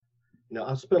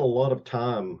I spent a lot of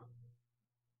time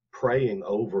praying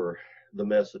over the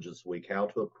message this week, how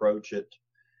to approach it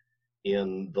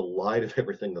in the light of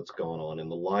everything that's gone on, in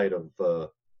the light of the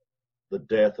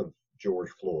death of George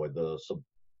Floyd, the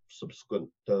subsequent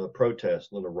protests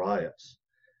and the riots.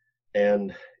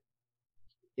 And,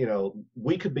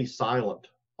 we could be silent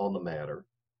on the matter,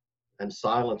 and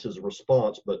silence is a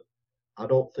response, but I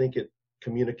don't think it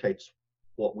communicates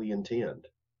what we intend.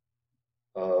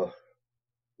 Uh,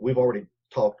 we've already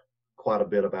talked quite a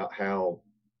bit about how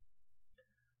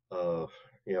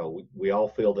we all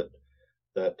feel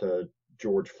that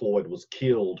George Floyd was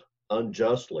killed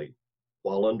unjustly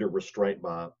while under restraint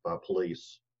by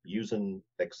police using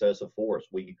excessive force.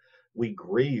 We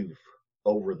grieve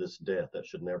over this death that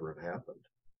should never have happened.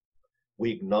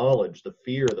 We acknowledge the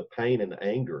fear, the pain, and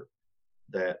anger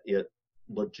that it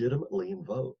legitimately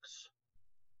invokes.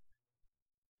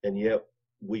 And yet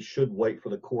we should wait for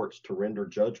the courts to render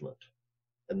judgment.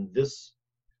 And this,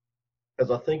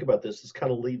 as I think about this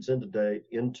kind of leads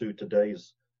into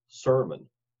today's sermon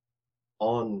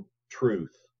on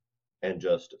truth and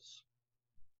justice.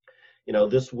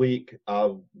 This week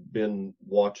I've been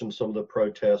watching some of the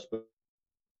protests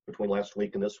between last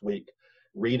week and this week,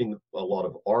 reading a lot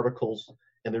of articles,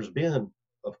 and there's been,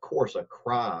 of course, a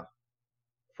cry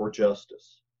for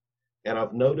justice. And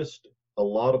I've noticed a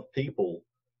lot of people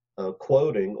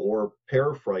quoting or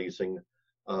paraphrasing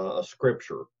a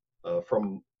scripture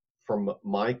from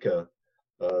Micah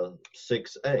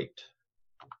 6:8.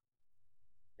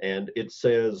 And it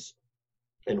says,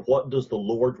 "And what does the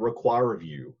Lord require of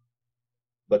you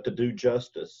but to do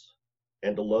justice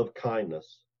and to love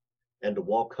kindness and to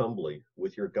walk humbly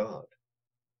with your God?"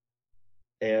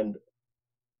 And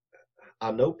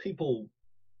I know people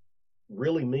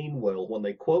really mean well when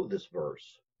they quote this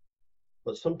verse,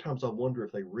 but sometimes I wonder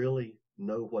if they really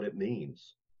know what it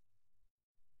means.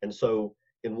 And so,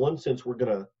 in one sense, we're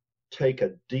going to take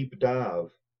a deep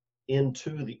dive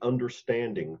into the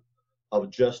understanding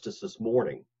of justice this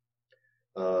morning,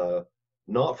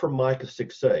 not from Micah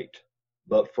 6:8,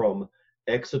 but from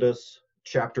Exodus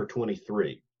chapter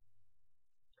 23.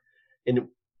 And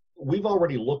we've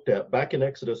already looked at, back in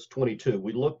Exodus 22,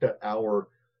 we looked at our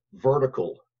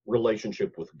vertical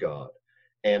relationship with God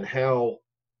and how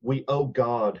we owe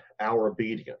God our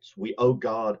obedience. We owe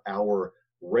God our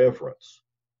reverence.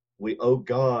 We owe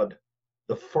God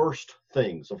the first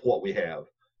things of what we have,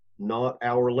 not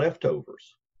our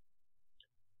leftovers.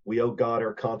 We owe God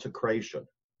our consecration.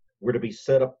 We're to be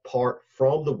set apart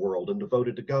from the world and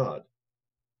devoted to God.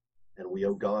 And we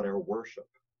owe God our worship.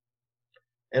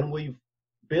 And we've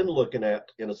been looking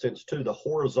at, in a sense, too, the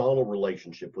horizontal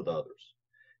relationship with others.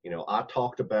 I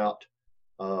talked about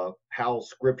how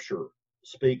Scripture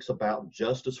speaks about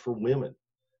justice for women,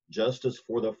 justice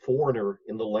for the foreigner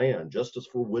in the land, justice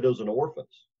for widows and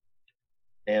orphans.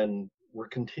 And we're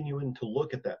continuing to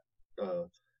look at that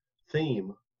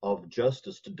theme of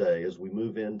justice today as we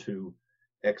move into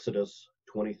Exodus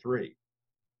 23.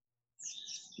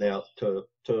 Now, to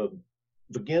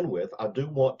begin with, I do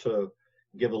want to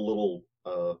give a little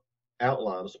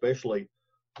outline, especially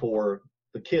for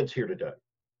the kids here today,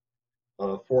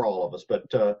 for all of us. But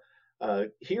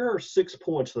here are 6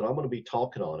 points that I'm going to be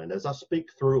talking on. And as I speak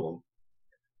through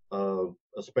them,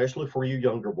 especially for you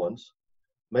younger ones,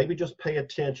 maybe just pay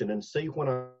attention and see when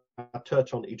I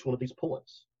touch on each one of these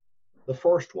points. The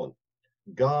first one,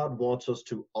 God wants us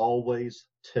to always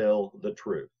tell the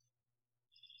truth.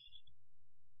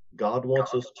 God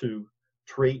wants us to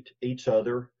treat each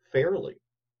other fairly.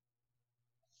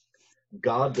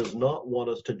 God does not want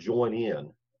us to join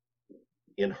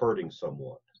in hurting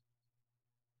someone.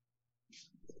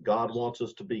 God wants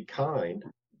us to be kind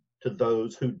to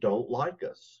those who don't like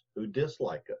us, who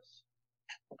dislike us.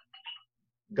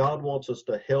 God wants us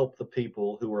to help the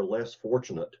people who are less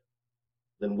fortunate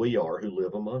than we are who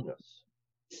live among us.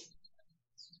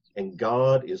 And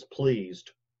God is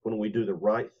pleased when we do the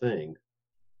right thing,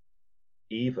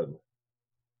 even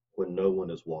when no one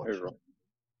is watching.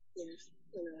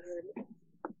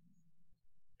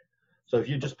 So if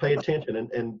you just pay attention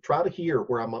and try to hear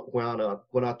where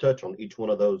when I touch on each one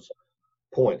of those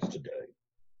points today.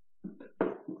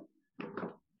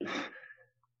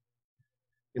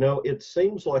 It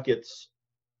seems like it's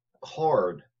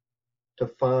hard to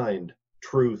find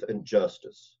truth and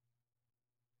justice.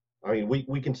 I mean,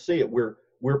 we can see it.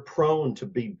 We're prone to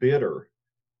be bitter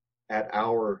at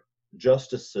our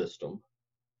justice system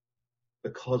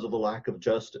because of the lack of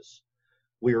justice.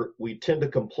 We tend to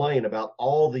complain about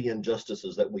all the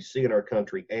injustices that we see in our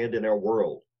country and in our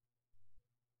world.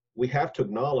 We have to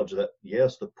acknowledge that,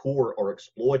 yes, the poor are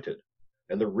exploited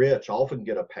and the rich often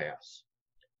get a pass.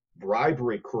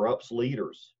 Bribery corrupts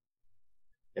leaders.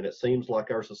 And it seems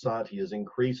like our society is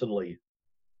increasingly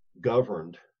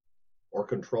governed or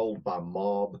controlled by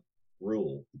mob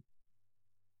rule.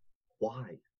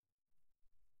 Why?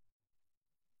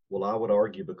 Well, I would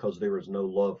argue because there is no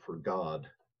love for God.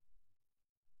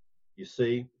 You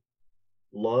see,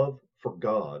 love for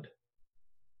God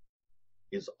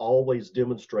is always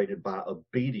demonstrated by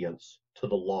obedience to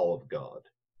the law of God.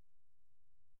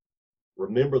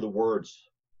 Remember the words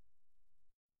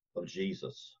of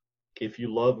Jesus. If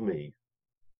you love me,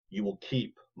 you will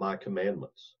keep my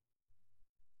commandments.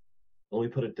 Let me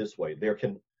put it this way.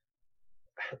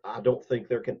 I don't think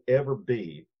there can ever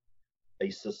be a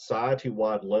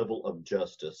society-wide level of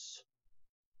justice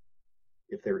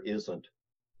if there isn't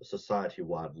a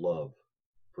society-wide love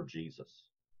for Jesus.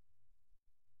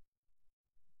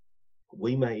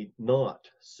 We may not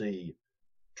see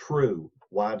true,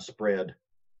 widespread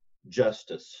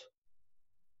justice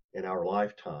in our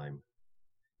lifetime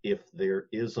if there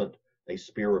isn't a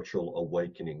spiritual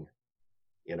awakening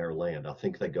in our land. I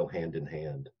think they go hand in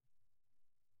hand.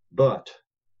 But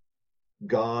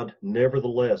God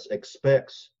nevertheless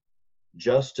expects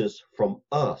justice from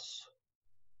us,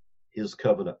 his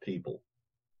covenant people.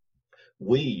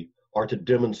 We are to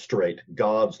demonstrate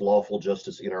God's lawful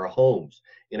justice in our homes,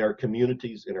 in our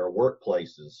communities, in our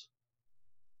workplaces,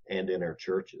 and in our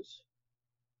churches.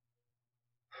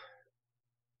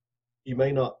 You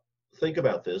may not think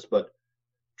about this, but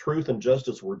truth and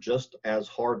justice were just as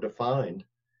hard to find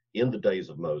in the days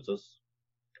of Moses.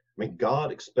 I mean, God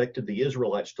expected the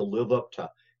Israelites to live up to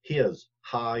his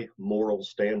high moral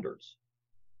standards.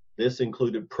 This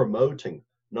included promoting,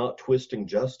 not twisting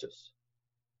justice.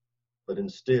 But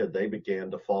instead, they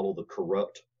began to follow the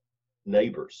corrupt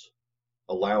neighbors,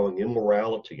 allowing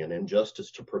immorality and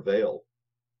injustice to prevail.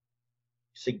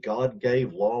 See, God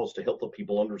gave laws to help the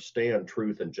people understand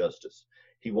truth and justice.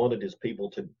 He wanted his people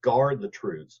to guard the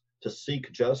truths, to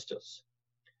seek justice.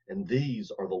 And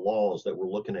these are the laws that we're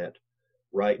looking at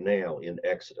right now in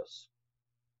Exodus.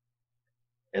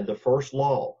 And the first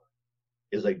law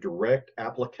is a direct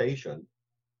application.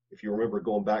 If you remember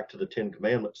going back to the Ten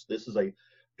Commandments, this is a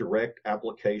direct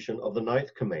application of the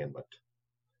ninth commandment.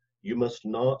 You must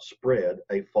not spread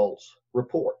a false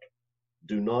report.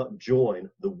 Do not join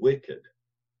the wicked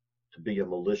to be a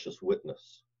malicious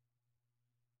witness.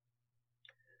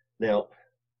 Now,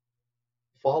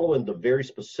 following the very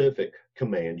specific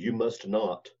command, you must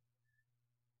not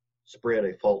spread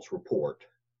a false report,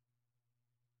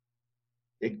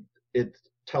 it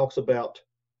talks about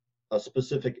a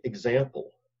specific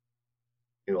example.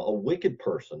 You know, a wicked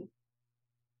person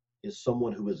is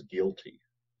someone who is guilty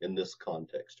in this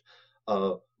context.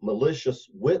 A malicious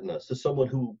witness is someone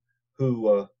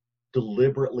who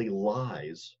deliberately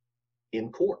lies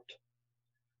in court.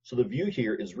 So the view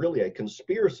here is really a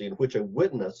conspiracy in which a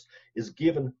witness is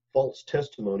given false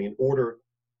testimony in order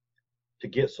to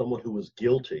get someone who is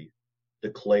guilty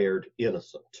declared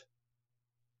innocent.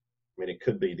 I mean, it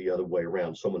could be the other way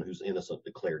around, someone who's innocent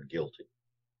declared guilty.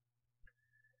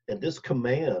 And this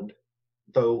command,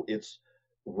 though it's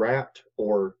wrapped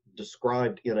or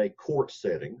described in a court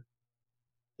setting,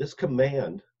 this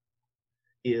command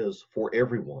is for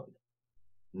everyone,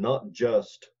 not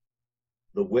just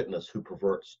the witness who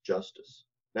perverts justice.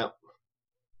 Now,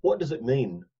 what does it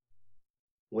mean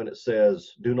when it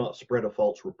says, do not spread a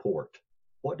false report?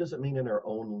 What does it mean in our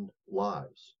own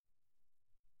lives?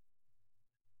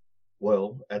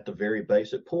 Well, at the very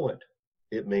basic point,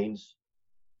 it means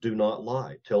do not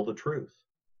lie, tell the truth.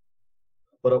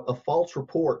 But a false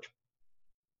report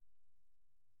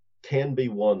can be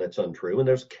one that's untrue, and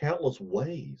there's countless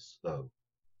ways, though,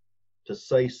 to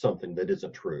say something that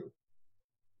isn't true.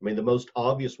 I mean, the most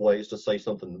obvious way is to say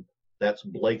something that's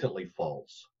blatantly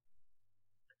false.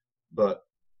 But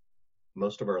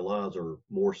most of our lies are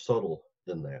more subtle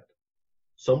than that.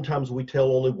 Sometimes we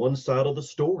tell only one side of the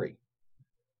story,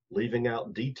 leaving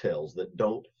out details that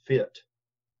don't fit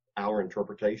our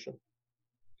interpretation.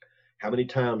 How many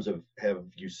times have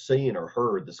you seen or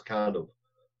heard this kind of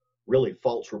really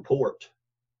false report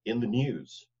in the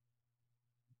news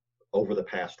over the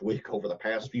past week, over the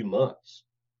past few months?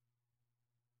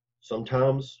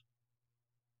 Sometimes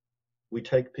we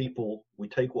take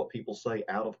what people say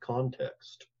out of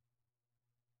context.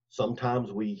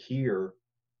 Sometimes we hear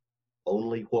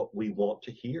only what we want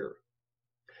to hear.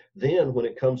 Then when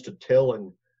it comes to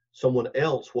telling someone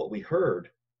else what we heard,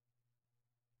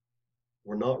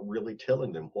 we're not really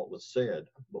telling them what was said,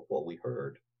 but what we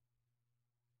heard.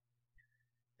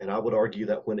 And I would argue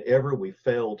that whenever we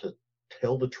fail to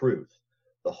tell the truth,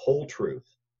 the whole truth,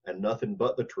 and nothing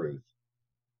but the truth,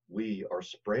 we are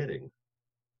spreading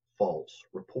false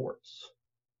reports.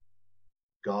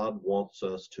 God wants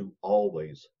us to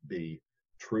always be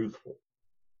truthful.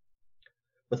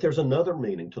 But there's another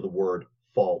meaning to the word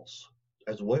false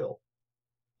as well.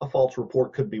 A false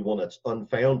report could be one that's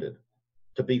unfounded.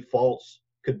 To be false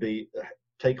could be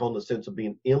take on the sense of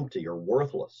being empty or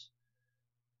worthless.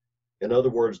 In other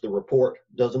words, the report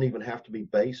doesn't even have to be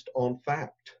based on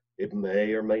fact. It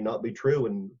may or may not be true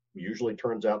and usually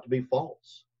turns out to be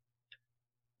false.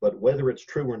 But whether it's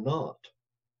true or not,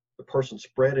 the person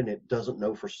spreading it doesn't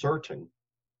know for certain.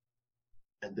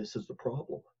 And this is the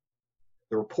problem.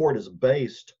 The report is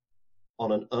based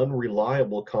on an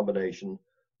unreliable combination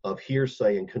of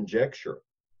hearsay and conjecture,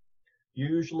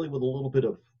 usually with a little bit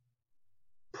of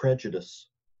prejudice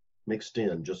mixed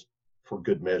in just for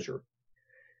good measure.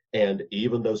 And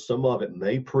even though some of it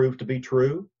may prove to be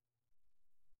true,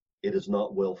 it is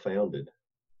not well founded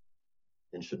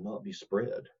and should not be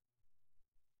spread.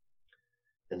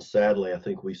 And sadly, I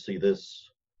think we see this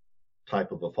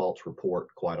type of a false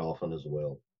report quite often as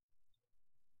well.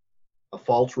 A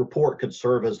false report could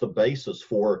serve as the basis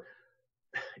for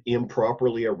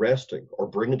improperly arresting or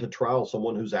bringing to trial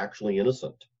someone who's actually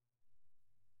innocent.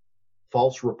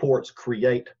 False reports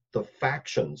create the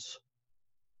factions,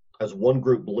 as one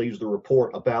group believes the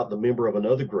report about the member of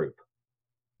another group.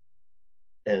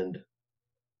 And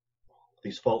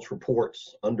these false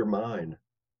reports undermine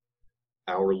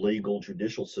our legal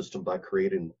judicial system by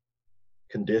creating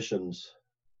conditions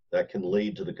that can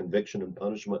lead to the conviction and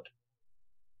punishment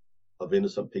of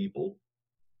innocent people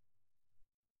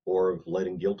or of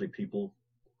letting guilty people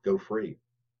go free.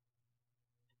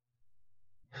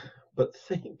 But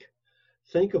think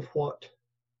of what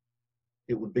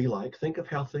it would be like. Think of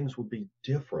how things would be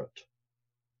different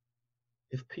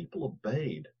if people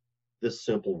obeyed this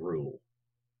simple rule.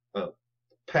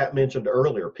 Pat mentioned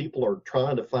earlier, people are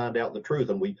trying to find out the truth,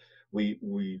 and we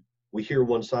hear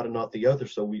one side and not the other,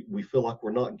 so we feel like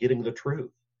we're not getting the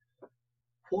truth.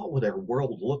 What would our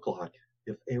world look like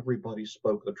if everybody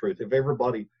spoke the truth, if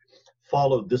everybody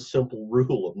followed this simple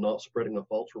rule of not spreading a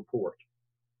false report?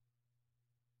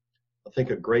 I think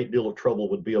a great deal of trouble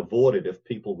would be avoided if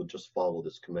people would just follow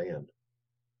this command.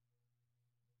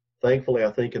 Thankfully,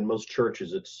 I think in most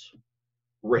churches it's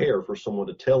rare for someone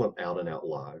to tell an out and out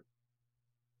lie.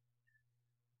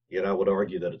 Yet I would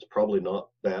argue that it's probably not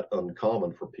that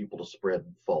uncommon for people to spread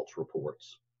false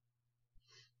reports.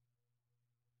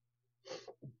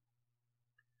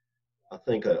 I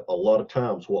think a lot of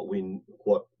times what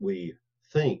we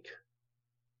think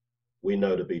we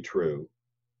know to be true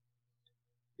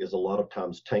is a lot of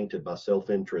times tainted by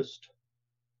self-interest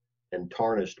and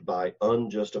tarnished by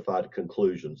unjustified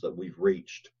conclusions that we've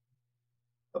reached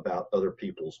about other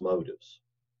people's motives.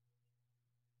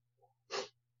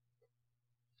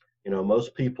 You know,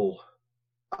 most people,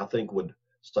 I think, would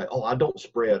say, oh, I don't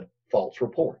spread false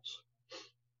reports.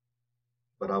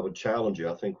 But I would challenge you,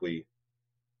 I think we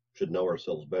should know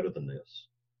ourselves better than this.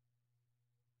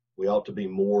 We ought to be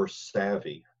more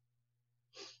savvy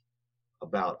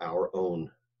about our own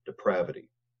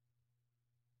depravity.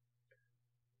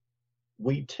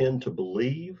 We tend to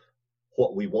believe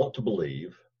what we want to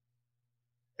believe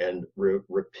and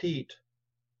repeat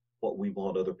what we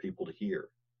want other people to hear.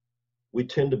 We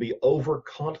tend to be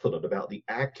overconfident about the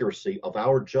accuracy of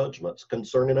our judgments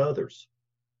concerning others.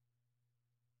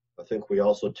 I think we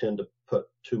also tend to put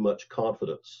too much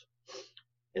confidence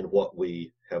in what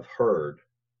we have heard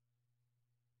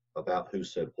about who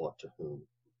said what to whom.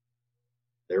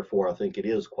 Therefore, I think it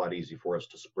is quite easy for us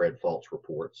to spread false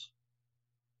reports,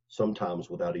 sometimes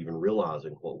without even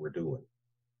realizing what we're doing.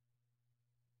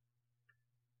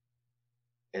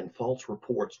 And false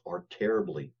reports are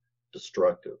terribly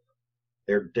destructive.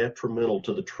 They're detrimental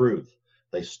to the truth.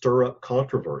 They stir up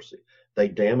controversy. They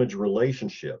damage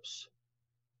relationships.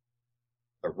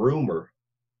 A rumor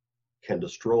can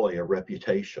destroy a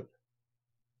reputation.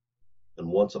 And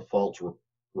once a false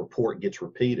report gets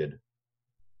repeated,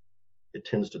 it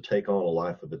tends to take on a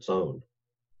life of its own.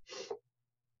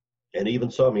 And even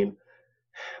so, I mean,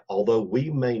 although we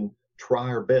may try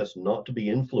our best not to be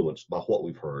influenced by what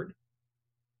we've heard,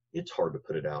 it's hard to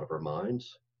put it out of our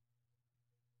minds.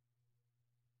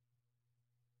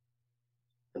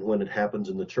 And when it happens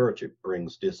in the church, it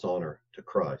brings dishonor to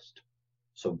Christ.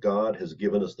 So God has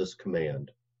given us this command: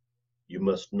 you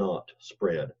must not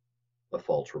spread a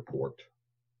false report.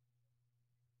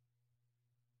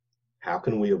 How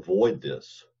can we avoid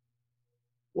this?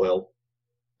 Well,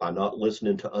 by not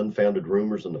listening to unfounded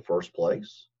rumors in the first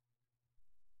place.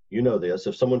 You know this.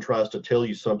 If someone tries to tell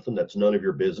you something that's none of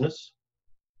your business,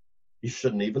 you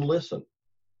shouldn't even listen.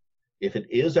 If it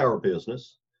is our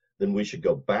business, then we should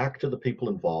go back to the people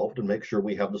involved and make sure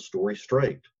we have the story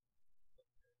straight.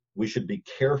 We should be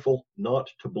careful not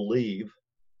to believe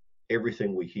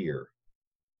everything we hear,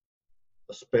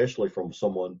 especially from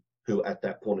someone who at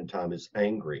that point in time is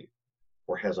angry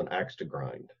or has an axe to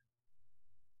grind.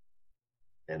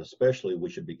 And especially we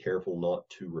should be careful not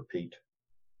to repeat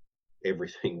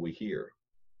everything we hear.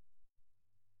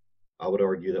 I would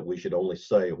argue that we should only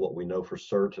say what we know for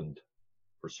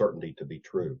certainty to be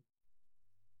true.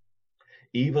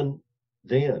 Even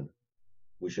then,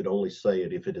 we should only say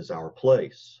it if it is our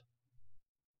place,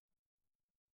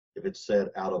 if it's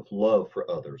said out of love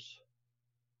for others,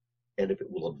 and if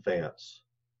it will advance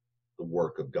the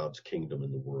work of God's kingdom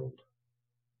in the world.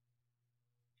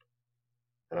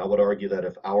 And I would argue that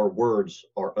if our words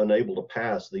are unable to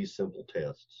pass these simple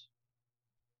tests,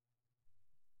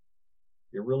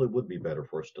 it really would be better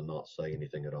for us to not say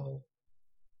anything at all.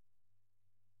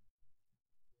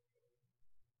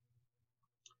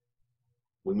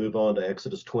 We move on to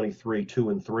Exodus 23, 2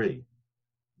 and 3.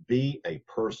 Be a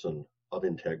person of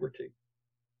integrity.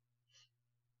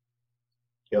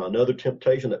 Another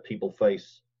temptation that people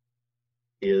face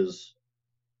is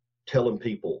telling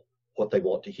people what they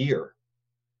want to hear.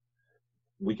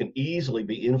 We can easily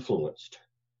be influenced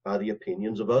by the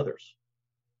opinions of others.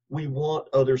 We want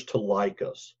others to like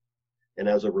us. And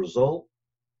as a result,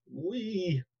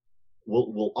 we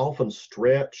will often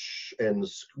stretch and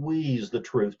squeeze the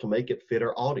truth to make it fit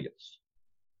our audience.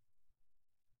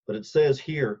 But it says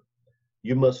here,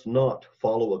 you must not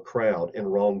follow a crowd in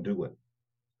wrongdoing.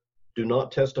 Do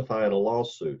not testify in a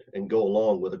lawsuit and go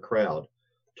along with a crowd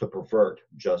to pervert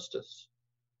justice.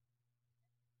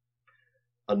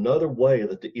 Another way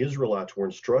that the Israelites were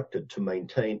instructed to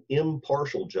maintain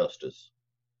impartial justice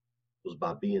was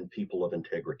by being people of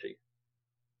integrity.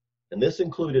 And this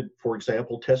included, for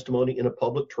example, testimony in a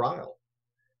public trial.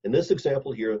 In this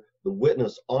example here, the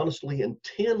witness honestly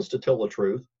intends to tell the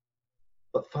truth,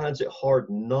 but finds it hard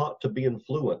not to be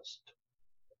influenced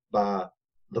by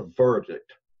the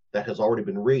verdict that has already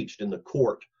been reached in the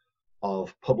court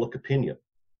of public opinion.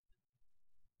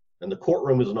 And the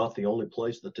courtroom is not the only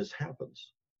place that this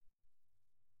happens.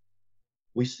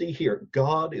 We see here,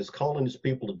 God is calling his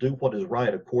people to do what is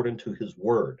right according to his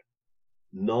word,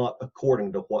 not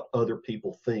according to what other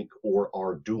people think or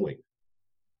are doing.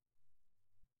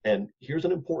 And here's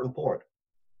an important part.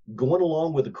 Going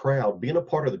along with the crowd, being a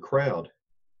part of the crowd,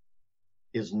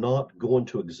 is not going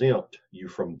to exempt you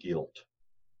from guilt.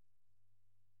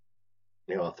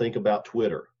 I think about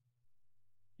Twitter.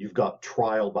 You've got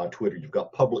trial by Twitter. You've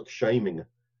got public shaming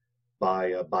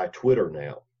by Twitter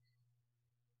now,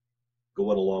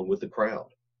 going along with the crowd.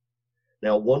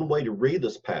 Now, one way to read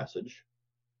this passage,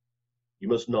 you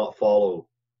must not follow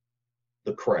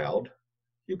the crowd.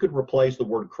 You could replace the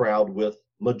word crowd with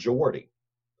majority.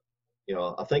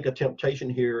 I think a temptation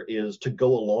here is to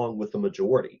go along with the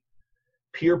majority.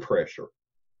 Peer pressure,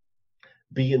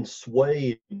 being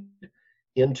swayed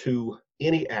into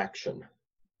any action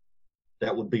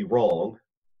that would be wrong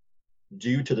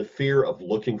due to the fear of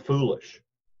looking foolish,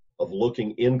 of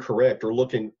looking incorrect or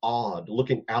looking odd,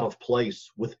 looking out of place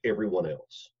with everyone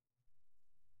else.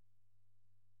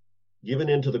 Giving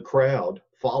into the crowd,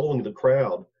 following the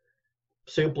crowd,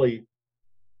 simply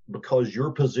because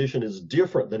your position is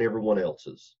different than everyone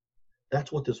else's.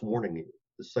 That's what this warning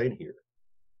is saying here.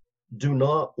 Do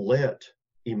not let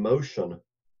emotion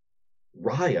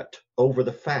riot over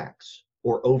the facts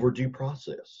or over due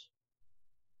process.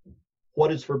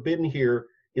 What is forbidden here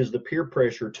is the peer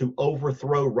pressure to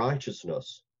overthrow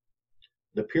righteousness,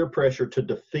 the peer pressure to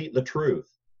defeat the truth,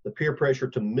 the peer pressure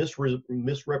to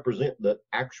misrepresent the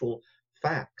actual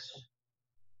facts.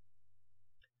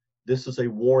 This is a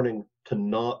warning to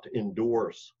not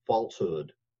endorse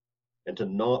falsehood and to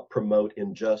not promote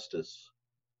injustice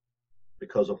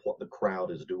because of what the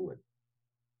crowd is doing.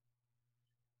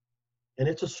 And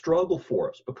it's a struggle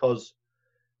for us because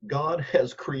God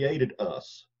has created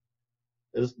us.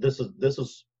 This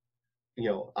is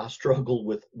I struggle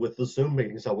with the Zoom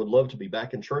meetings. I would love to be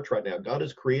back in church right now. God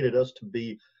has created us to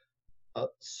be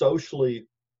socially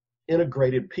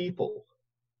integrated people.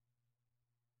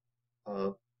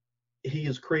 He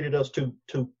has created us to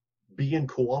be in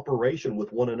cooperation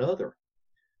with one another.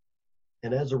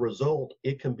 And as a result,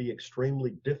 it can be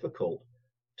extremely difficult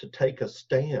to take a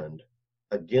stand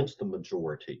against the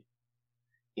majority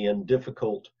in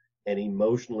difficult and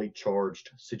emotionally charged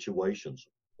situations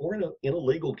or in a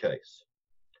legal case.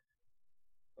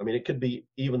 I mean, it could be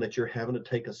even that you're having to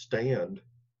take a stand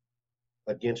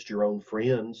against your own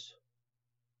friends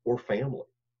or family.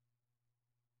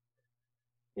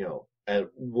 And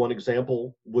one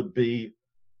example would be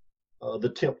the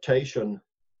temptation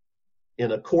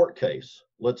in a court case,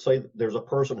 let's say there's a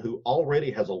person who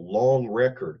already has a long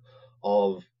record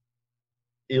of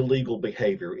illegal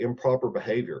behavior, improper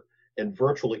behavior, and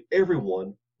virtually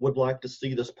everyone would like to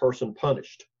see this person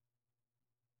punished.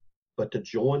 But to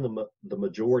join the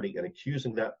majority in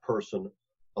accusing that person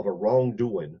of a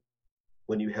wrongdoing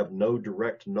when you have no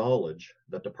direct knowledge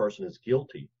that the person is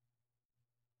guilty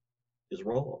is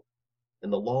wrong.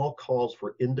 And the law calls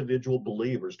for individual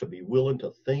believers to be willing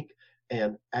to think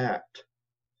and act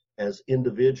as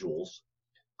individuals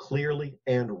clearly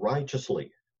and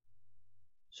righteously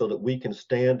so that we can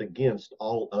stand against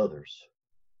all others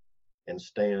and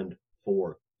stand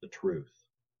for the truth,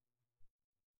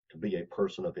 to be a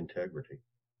person of integrity.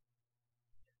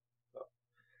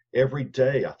 Every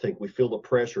day, I think we feel the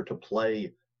pressure to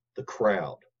play the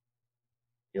crowd.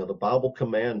 The Bible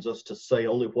commands us to say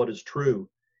only what is true,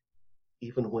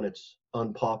 even when it's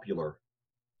unpopular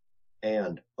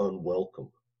and unwelcome.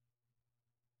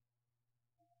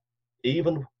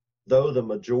 Even though the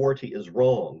majority is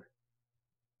wrong,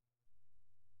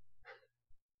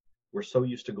 we're so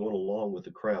used to going along with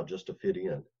the crowd just to fit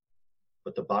in.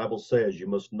 But the Bible says you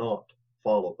must not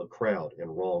follow the crowd in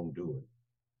wrongdoing.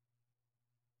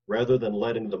 Rather than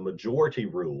letting the majority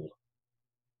rule,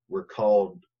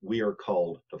 we are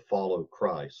called to follow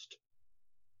Christ.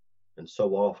 And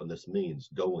so often this means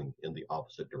going in the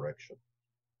opposite direction.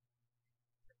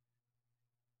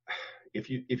 If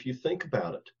you think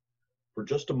about it for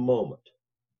just a moment,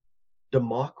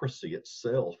 democracy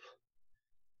itself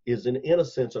is in a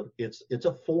sense of it's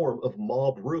a form of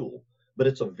mob rule, but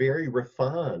it's a very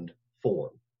refined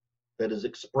form that is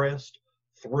expressed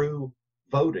through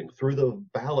voting, through the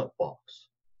ballot box.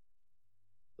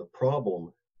 The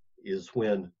problem is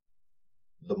when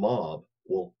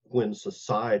when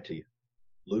society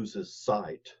loses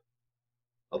sight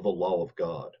of the law of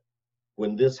God.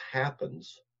 When this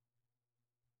happens,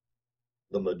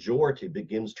 the majority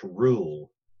begins to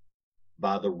rule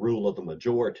by the rule of the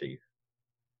majority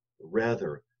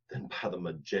rather than by the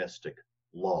majestic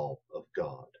law of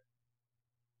God.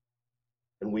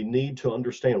 And we need to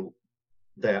understand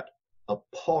that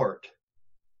apart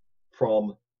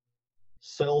from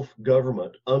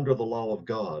self-government under the law of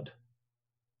God,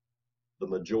 the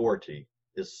majority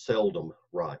is seldom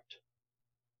right.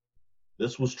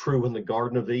 This was true in the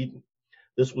Garden of Eden.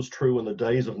 This was true in the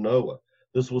days of Noah.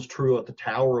 This was true at the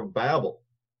Tower of Babel.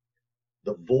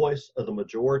 The voice of the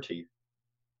majority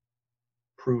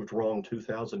proved wrong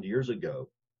 2,000 years ago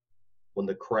when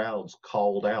the crowds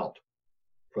called out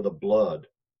for the blood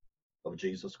of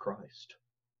Jesus Christ.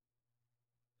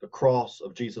 The cross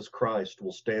of Jesus Christ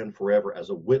will stand forever as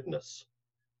a witness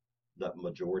that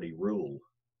majority rule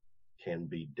can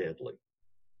be deadly.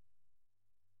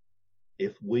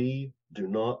 If we do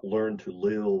not learn to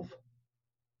live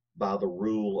by the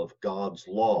rule of God's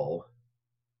law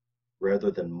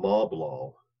rather than mob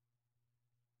law,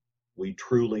 we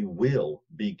truly will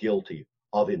be guilty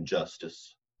of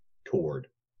injustice toward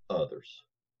others.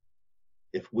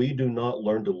 If we do not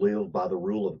learn to live by the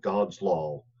rule of God's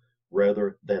law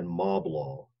rather than mob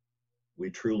law, we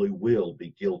truly will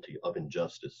be guilty of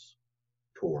injustice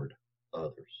toward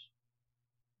others.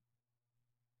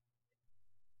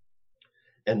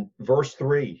 And verse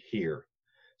 3 here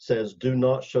says, do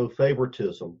not show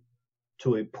favoritism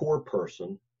to a poor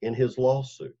person in his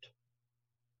lawsuit.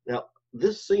 Now,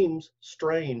 this seems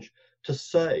strange to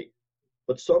say,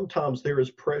 but sometimes there is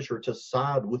pressure to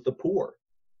side with the poor.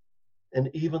 And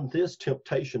even this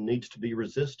temptation needs to be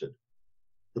resisted.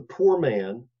 The poor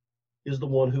man is the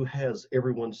one who has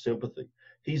everyone's sympathy.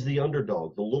 He's the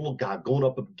underdog, the little guy going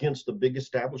up against the big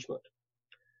establishment.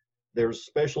 There's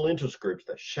special interest groups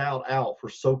that shout out for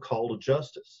so-called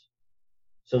justice.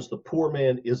 Since the poor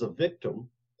man is a victim,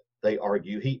 they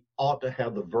argue he ought to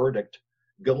have the verdict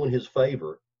go in his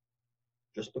favor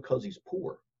just because he's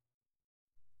poor.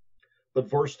 But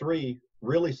verse 3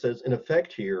 really says, in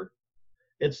effect here,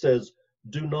 it says,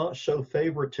 do not show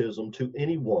favoritism to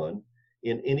anyone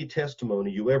in any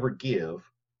testimony you ever give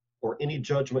or any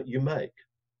judgment you make,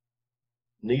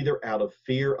 neither out of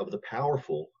fear of the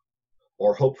powerful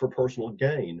or hope for personal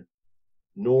gain,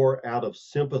 nor out of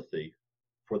sympathy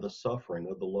for the suffering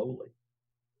of the lowly.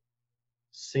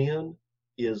 Sin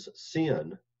is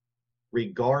sin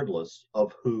regardless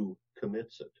of who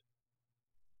commits it.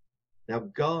 Now,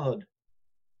 God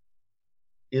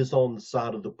is on the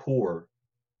side of the poor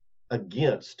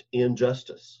against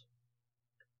injustice.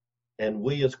 And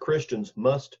we as Christians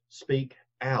must speak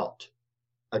out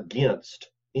against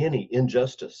any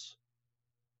injustice.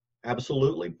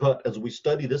 Absolutely. But as we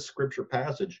study this scripture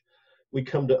passage, we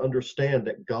come to understand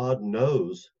that God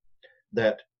knows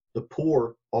that The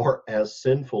poor are as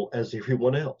sinful as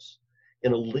everyone else.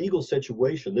 In a legal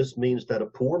situation, this means that a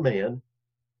poor man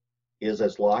is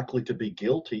as likely to be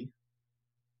guilty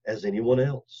as anyone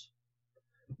else.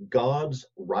 God's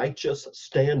righteous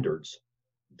standards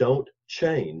don't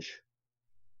change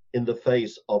in the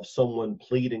face of someone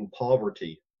pleading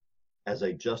poverty as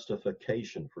a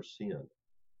justification for sin.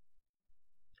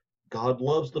 God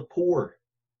loves the poor,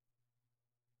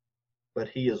 but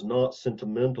he is not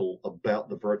sentimental about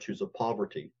the virtues of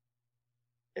poverty.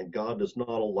 And God does not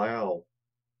allow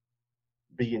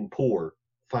being poor,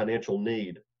 financial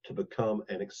need, to become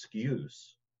an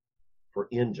excuse for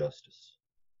injustice.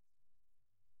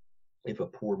 If a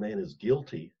poor man is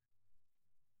guilty,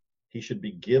 he should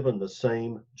be given the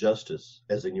same justice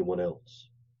as anyone else.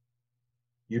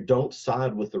 You don't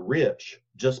side with the rich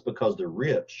just because they're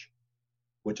rich,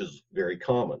 which is very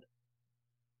common,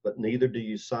 but neither do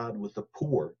you side with the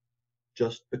poor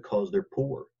just because they're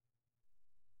poor.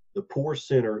 The poor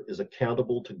sinner is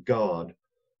accountable to God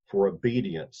for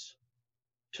obedience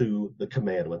to the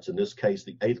commandments, in this case,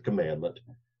 the 8th commandment,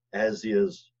 as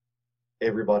is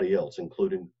everybody else,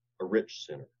 including a rich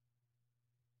sinner.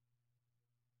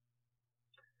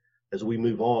 As we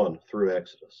move on through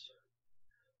Exodus,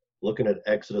 looking at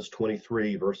Exodus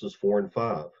 23, verses 4 and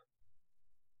 5.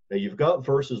 Now you've got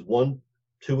verses 1,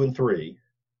 2, and 3,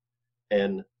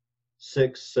 and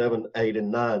 6, 7, 8,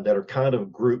 and 9 that are kind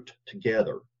of grouped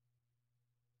together,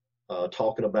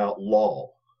 talking about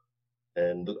law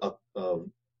and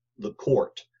the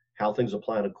court, how things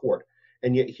apply in a court.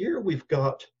 And yet here we've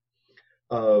got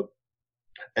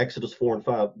Exodus 4 and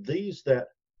 5, these that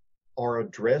are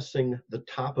addressing the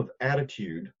type of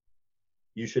attitude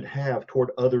you should have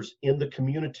toward others in the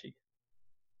community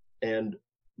and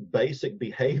basic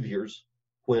behaviors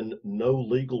when no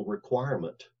legal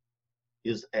requirement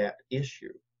is at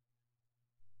issue.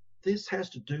 This has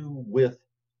to do with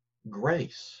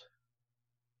grace.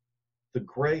 The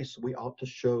grace we ought to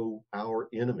show our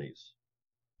enemies.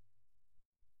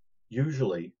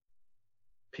 Usually,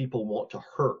 people want to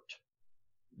hurt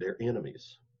their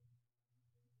enemies.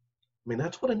 I mean,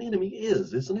 that's what an enemy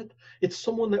is, isn't it? It's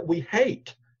someone that we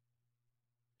hate.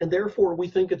 And therefore, we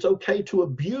think it's okay to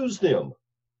abuse them.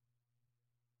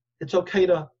 It's okay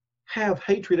to have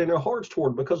hatred in our hearts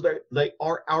toward them because they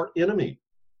are our enemy.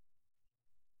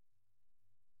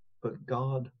 But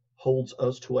God holds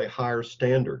us to a higher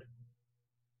standard.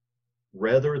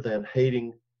 Rather than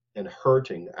hating and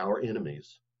hurting our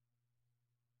enemies,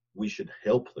 we should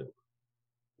help them.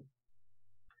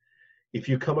 If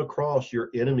you come across your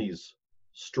enemy's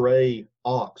stray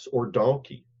ox or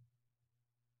donkey,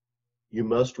 you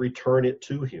must return it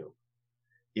to him.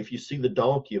 If you see the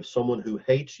donkey of someone who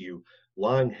hates you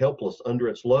lying helpless under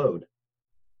its load,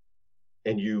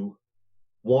 and you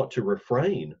want to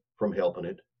refrain from helping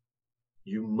it,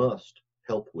 you must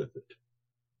help with it.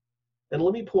 And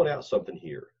let me point out something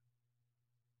here.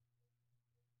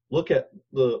 Look at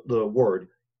the word,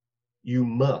 you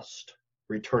must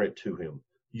return it to him.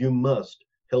 You must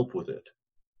help with it.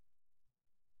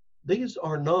 These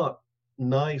are not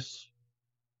nice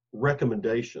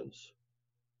recommendations.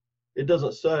 It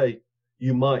doesn't say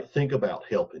you might think about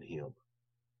helping him.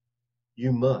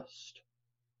 You must.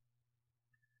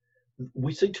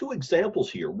 We see two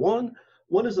examples here. One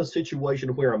is a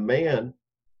situation where a man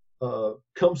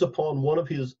comes upon one of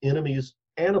his enemy's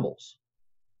animals.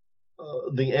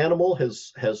 The animal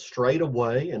has strayed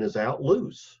away and is out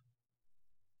loose.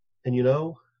 And you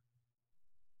know,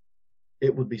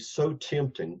 it would be so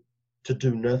tempting to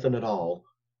do nothing at all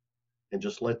and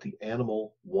just let the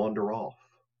animal wander off.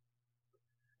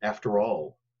 After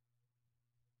all,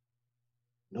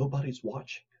 nobody's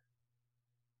watching.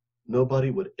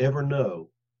 Nobody would ever know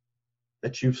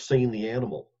that you've seen the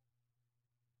animal.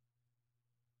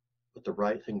 But the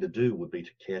right thing to do would be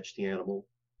to catch the animal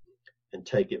and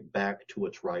take it back to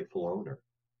its rightful owner.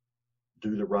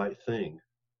 Do the right thing,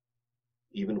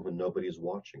 even when nobody is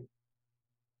watching.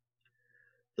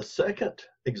 The second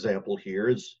example here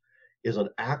is an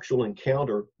actual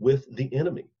encounter with the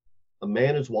enemy. A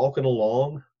man is walking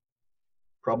along,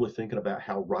 probably thinking about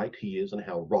how right he is and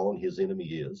how wrong his enemy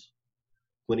is,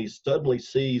 when he suddenly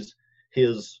sees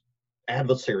his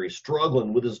adversary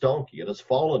struggling with his donkey. It has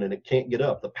fallen and it can't get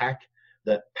up.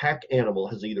 That pack animal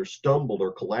has either stumbled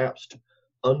or collapsed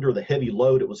under the heavy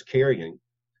load it was carrying,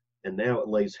 and now it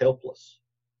lays helpless.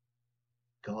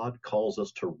 God calls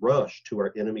us to rush to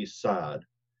our enemy's side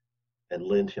and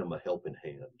lend him a helping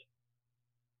hand.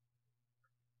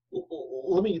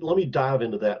 Let me dive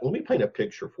into that. Let me paint a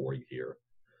picture for you here.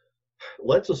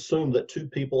 Let's assume that two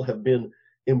people have been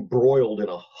embroiled in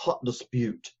a hot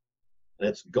dispute and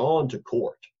it's gone to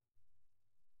court.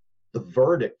 The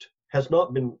verdict has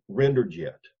not been rendered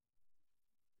yet.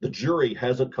 The jury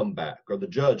hasn't come back, or the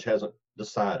judge hasn't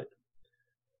decided.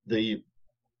 The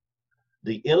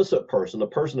innocent person, the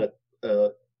person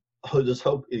that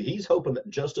he's hoping that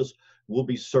justice will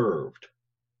be served,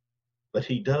 but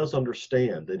he does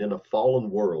understand that in a fallen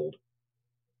world,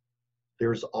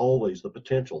 there's always the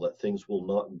potential that things will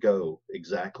not go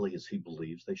exactly as he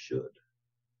believes they should.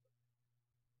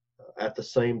 At the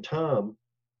same time,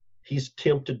 he's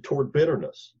tempted toward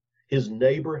bitterness. His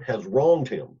neighbor has wronged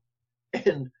him,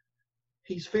 and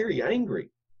he's very angry.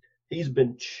 He's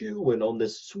been chewing on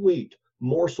this sweet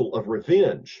morsel of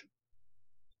revenge.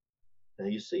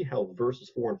 And you see how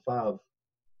verses 4 and 5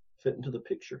 fit into the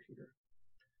picture here.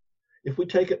 If we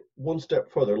take it one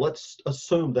step further, let's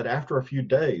assume that after a few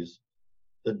days,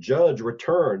 the judge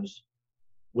returns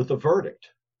with a verdict,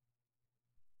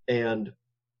 and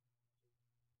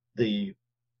the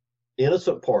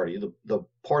innocent party, the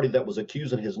party that was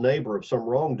accusing his neighbor of some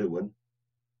wrongdoing,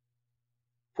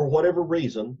 for whatever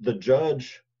reason, the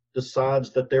judge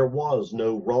decides that there was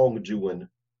no wrongdoing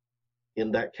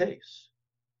in that case.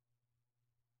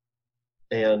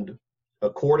 And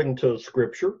according to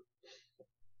Scripture,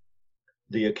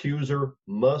 the accuser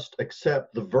must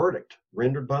accept the verdict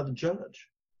rendered by the judge.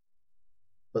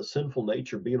 But sinful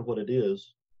nature being what it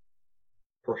is,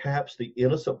 perhaps the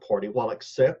innocent party, while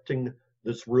accepting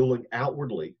this ruling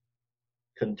outwardly,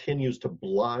 continues to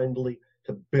blindly,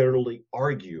 to bitterly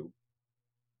argue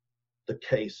the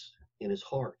case in his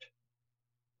heart.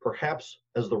 Perhaps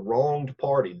as the wronged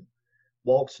party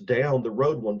walks down the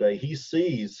road one day, he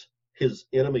sees his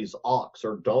enemy's ox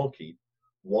or donkey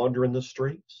wandering the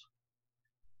streets.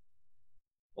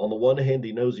 On the one hand,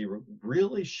 he knows he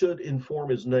really should inform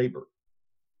his neighbor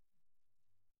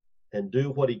and do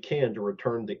what he can to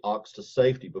return the ox to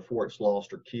safety before it's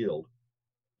lost or killed.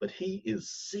 But he is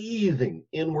seething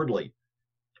inwardly,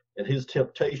 and his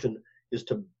temptation is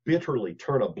to bitterly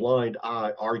turn a blind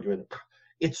eye, arguing,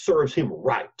 it serves him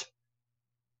right.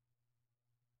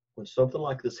 When something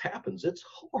like this happens, it's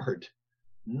hard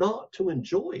not to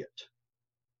enjoy it.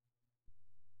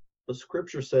 But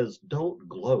Scripture says, don't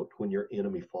gloat when your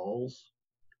enemy falls,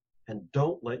 and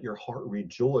don't let your heart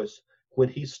rejoice when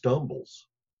he stumbles.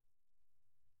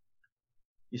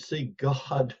 You see,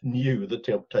 God knew the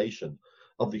temptation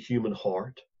of the human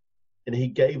heart, and he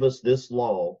gave us this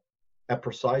law at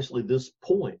precisely this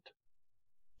point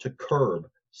to curb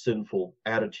sinful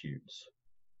attitudes.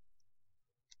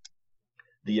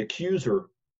 The accuser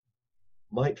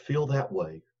might feel that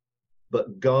way,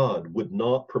 but God would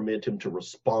not permit him to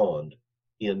respond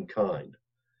in kind.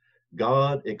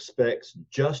 God expects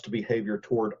just behavior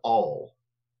toward all,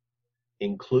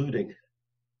 including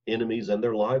enemies and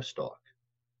their livestock.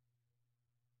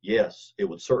 Yes, it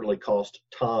would certainly cost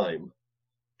time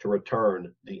to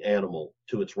return the animal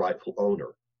to its rightful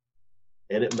owner,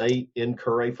 and it may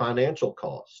incur a financial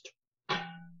cost,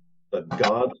 but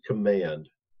God's command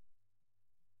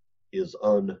is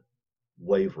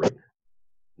unwavering,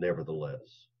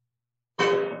 nevertheless.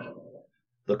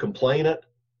 The complainant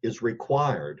is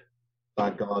required by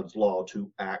God's law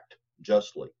to act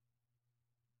justly.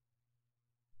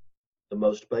 The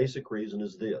most basic reason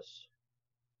is this: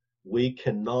 we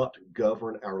cannot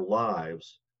govern our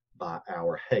lives by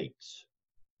our hates.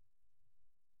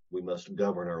 We must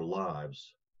govern our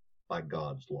lives by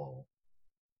God's law.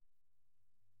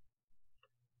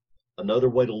 Another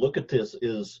way to look at this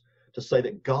is to say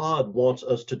that God wants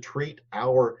us to treat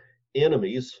our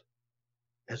enemies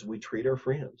as we treat our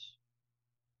friends.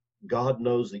 God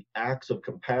knows the acts of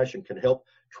compassion can help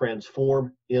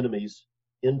transform enemies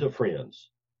into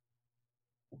friends.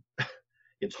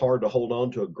 It's hard to hold on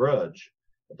to a grudge.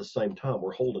 At the same time,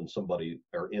 we're holding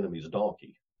our enemy's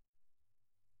donkey.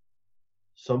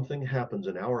 Something happens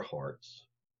in our hearts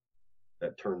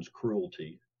that turns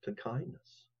cruelty to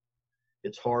kindness.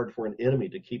 It's hard for an enemy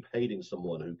to keep hating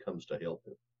someone who comes to help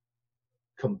him.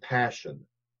 Compassion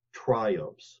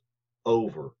triumphs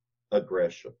over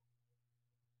aggression.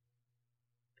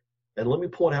 And let me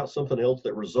point out something else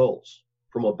that results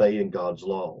from obeying God's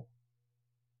law.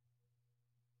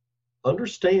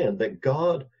 Understand that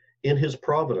God, in his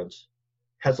providence,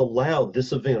 has allowed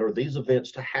this event or these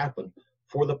events to happen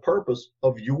for the purpose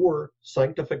of your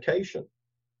sanctification,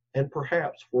 and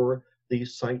perhaps for the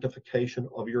sanctification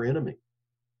of your enemy.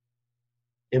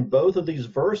 In both of these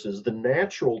verses, the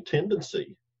natural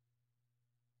tendency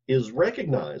is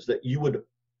recognized that you would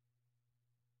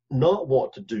not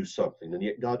want to do something, and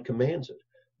yet God commands it.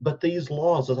 But these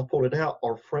laws, as I pointed out,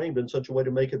 are framed in such a way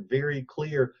to make it very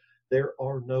clear there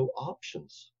are no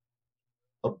options.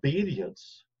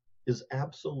 Obedience is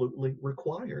absolutely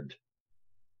required.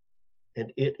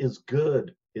 And it is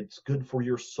good. It's good for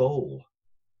your soul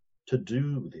to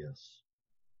do this.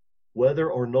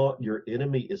 Whether or not your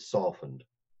enemy is softened,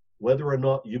 whether or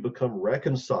not you become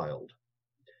reconciled,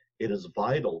 it is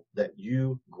vital that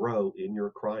you grow in your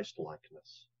Christ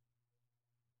likeness.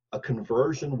 A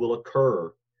conversion will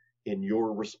occur in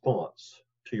your response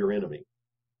to your enemy.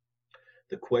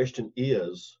 The question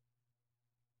is,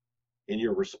 in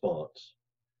your response,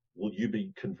 will you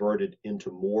be converted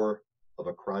into more of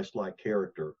a Christ-like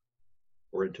character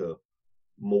or into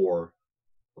more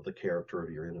of the character of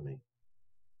your enemy?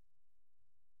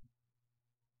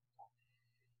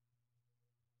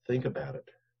 Think about it.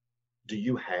 Do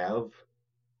you have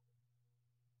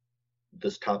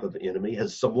this type of enemy?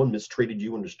 Has someone mistreated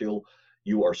you and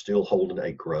you are still holding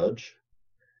a grudge?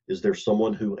 Is there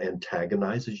someone who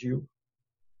antagonizes you?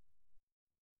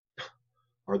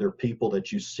 Are there people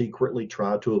that you secretly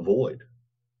try to avoid?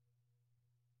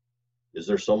 Is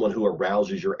there someone who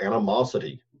arouses your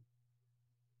animosity?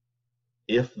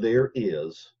 If there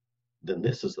is, then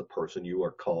this is the person you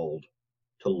are called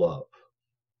to love.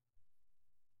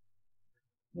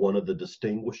 One of the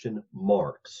distinguishing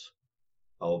marks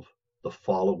of the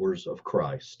followers of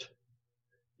Christ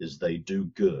is they do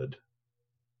good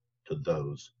to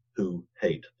those who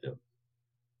hate them.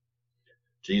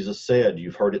 Jesus said,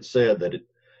 you've heard it said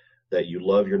that you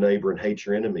love your neighbor and hate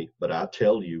your enemy, but I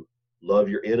tell you, love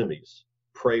your enemies,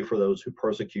 pray for those who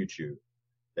persecute you,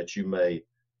 that you may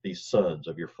be sons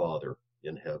of your Father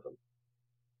in heaven.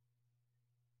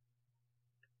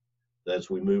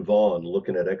 As we move on,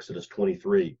 looking at Exodus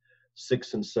 23,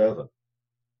 6 and 7,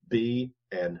 be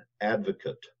an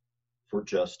advocate for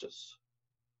justice.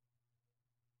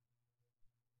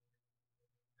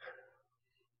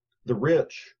 The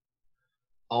rich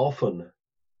often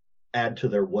add to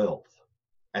their wealth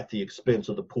at the expense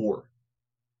of the poor.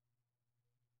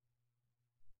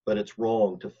 But it's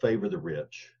wrong to favor the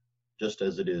rich, just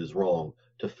as it is wrong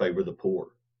to favor the poor.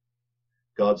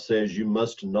 God says you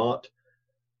must not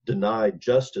deny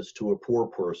justice to a poor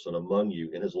person among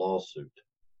you in his lawsuit.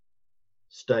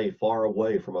 Stay far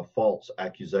away from a false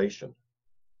accusation.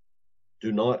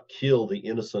 Do not kill the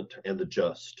innocent and the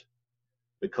just,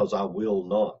 because I will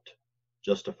not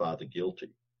justify the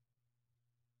guilty.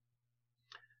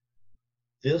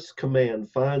 This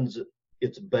command finds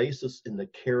its basis in the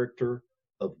character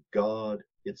of God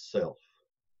itself.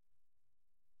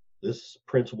 This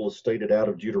principle is stated out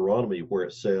of Deuteronomy, where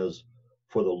it says,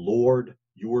 for the Lord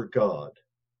your God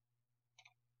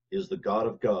is the God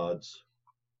of gods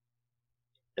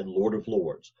and Lord of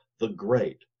lords, the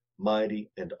great,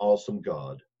 mighty, and awesome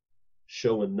God,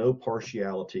 showing no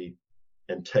partiality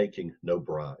and taking no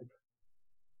bribe.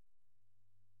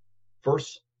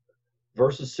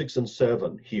 Verses 6 and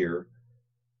 7 here,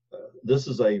 this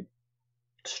is a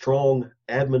strong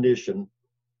admonition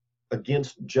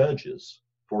against judges,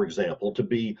 for example, to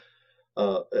be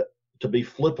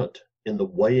flippant in the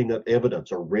weighing of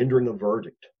evidence or rendering a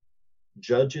verdict.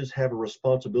 Judges have a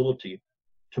responsibility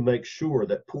to make sure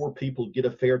that poor people get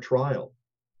a fair trial.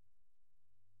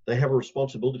 They have a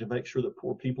responsibility to make sure that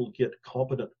poor people get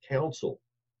competent counsel.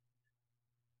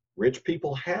 Rich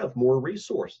people have more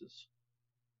resources.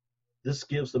 This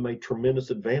gives them a tremendous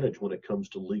advantage when it comes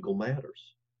to legal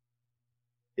matters.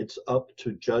 It's up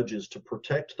to judges to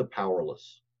protect the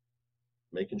powerless,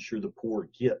 making sure the poor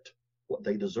get what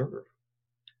they deserve.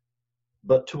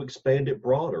 But to expand it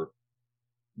broader,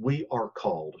 we are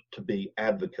called to be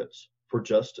advocates for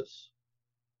justice.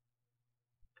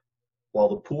 While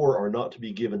the poor are not to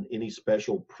be given any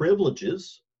special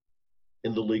privileges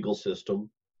in the legal system,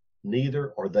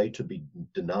 neither are they to be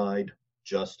denied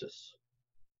justice.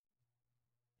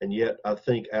 And yet, I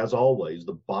think, as always,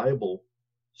 the Bible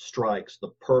strikes the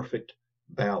perfect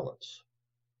balance.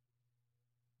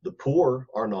 The poor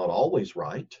are not always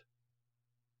right,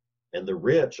 and the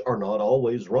rich are not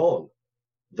always wrong.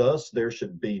 Thus, there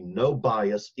should be no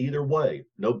bias either way,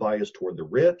 no bias toward the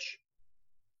rich,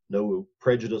 no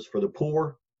prejudice for the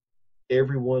poor.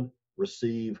 Everyone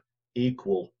receive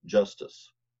equal justice.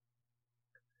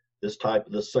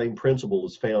 The same principle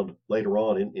is found later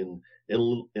on in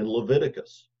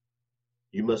Leviticus.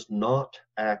 You must not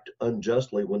act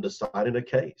unjustly when deciding a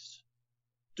case.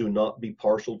 Do not be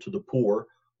partial to the poor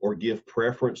or give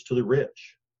preference to the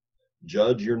rich.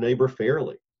 Judge your neighbor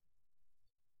fairly.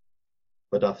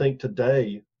 But I think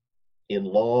today, in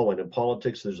law and in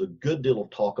politics, there's a good deal of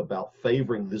talk about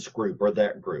favoring this group or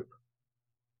that group.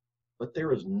 But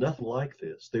there is nothing like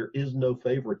this. There is no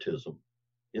favoritism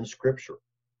in Scripture.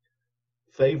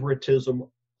 Favoritism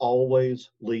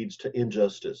always leads to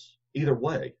injustice, either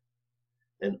way,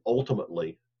 and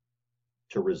ultimately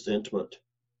to resentment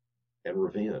and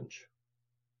revenge.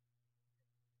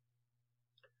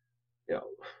 You know,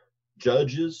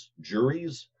 judges,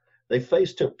 juries, they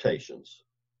face temptations.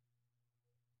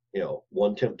 You know,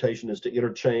 one temptation is to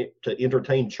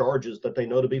entertain charges that they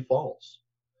know to be false.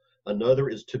 Another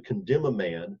is to condemn a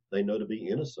man they know to be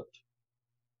innocent.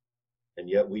 And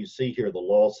yet we see here the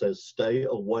law says, stay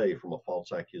away from a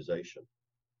false accusation.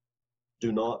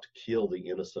 Do not kill the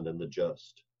innocent and the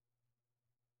just,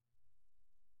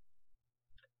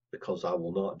 because I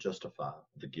will not justify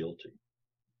the guilty.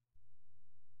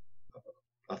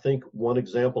 I think one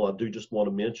example I do just want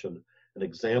to mention, an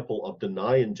example of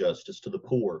denying justice to the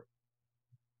poor,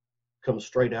 comes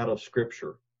straight out of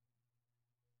Scripture.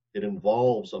 It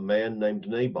involves a man named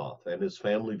Naboth and his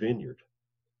family vineyard.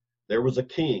 There was a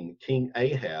king, King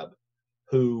Ahab,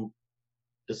 who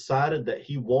decided that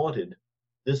he wanted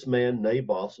this man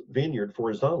Naboth's vineyard for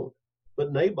his own.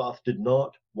 But Naboth did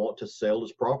not want to sell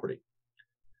his property.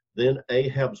 Then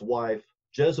Ahab's wife,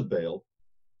 Jezebel,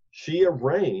 she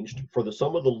arranged for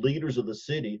some of the leaders of the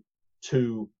city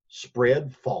to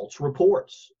spread false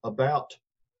reports about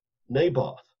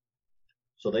Naboth.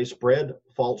 So they spread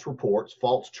false reports,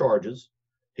 false charges.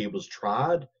 He was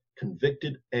tried,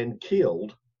 convicted, and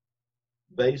killed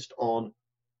based on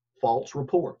false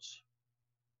reports.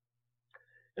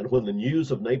 And when the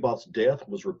news of Naboth's death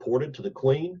was reported to the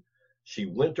queen, she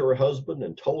went to her husband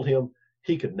and told him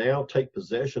he could now take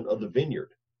possession of the vineyard.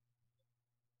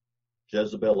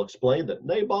 Jezebel explained that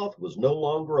Naboth was no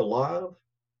longer alive.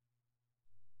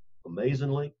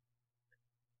 Amazingly,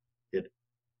 it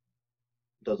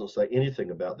doesn't say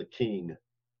anything about the king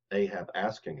Ahab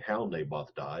asking how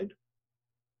Naboth died.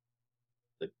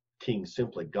 The king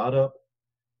simply got up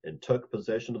and took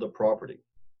possession of the property.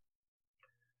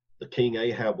 The king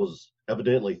Ahab was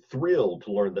evidently thrilled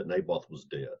to learn that Naboth was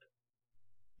dead.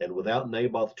 And without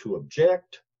Naboth to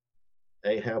object,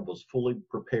 Ahab was fully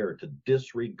prepared to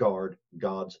disregard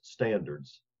God's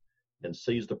standards and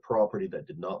seize the property that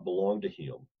did not belong to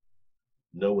him,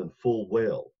 knowing full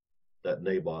well that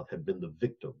Naboth had been the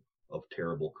victim of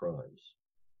terrible crimes.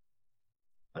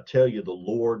 I tell you, the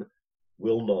Lord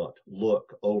will not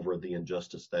look over the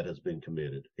injustice that has been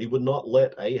committed. He would not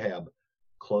let Ahab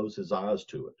close his eyes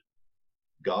to it.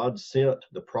 God sent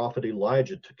the prophet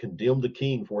Elijah to condemn the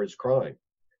king for his crime.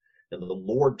 And the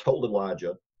Lord told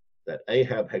Elijah that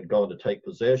Ahab had gone to take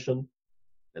possession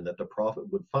and that the prophet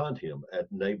would find him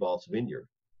at Naboth's vineyard.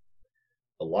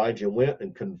 Elijah went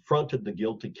and confronted the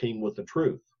guilty king with the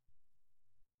truth.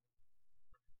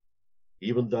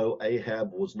 Even though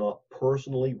Ahab was not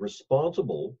personally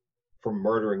responsible for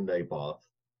murdering Naboth,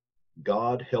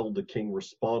 God held the king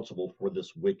responsible for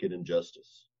this wicked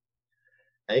injustice.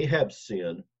 Ahab's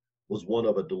sin was one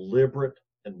of a deliberate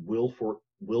and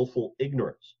willful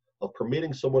ignorance of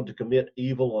permitting someone to commit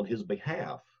evil on his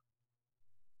behalf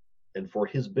and for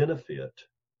his benefit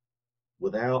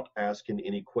without asking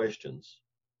any questions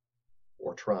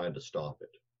or trying to stop it.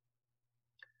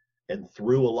 And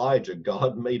through Elijah,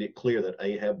 God made it clear that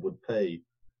Ahab would pay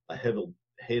a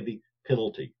heavy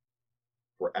penalty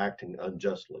for acting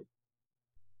unjustly.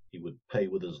 He would pay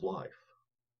with his life.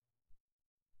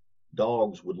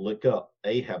 Dogs would lick up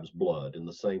Ahab's blood in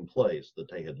the same place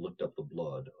that they had licked up the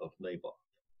blood of Naboth.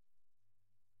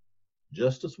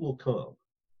 Justice will come.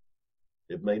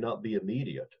 It may not be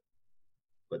immediate,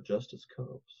 but justice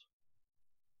comes.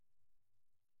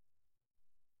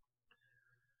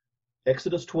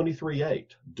 Exodus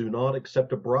 23:8, do not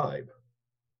accept a bribe.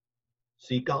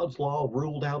 See, God's law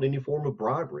ruled out any form of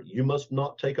bribery. You must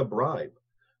not take a bribe,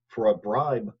 for a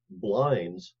bribe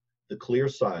blinds the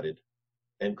clear-sighted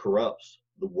and corrupts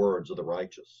the words of the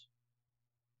righteous.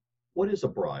 What is a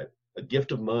bribe? A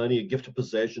gift of money, a gift of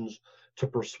possessions to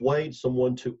persuade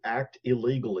someone to act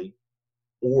illegally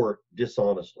or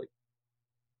dishonestly.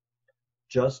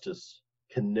 Justice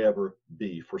can never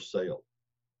be for sale.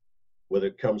 Whether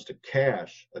it comes to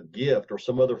cash, a gift, or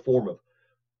some other form of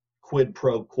quid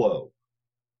pro quo,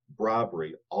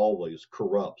 bribery always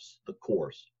corrupts the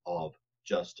course of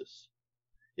justice.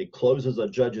 It closes a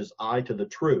judge's eye to the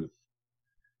truth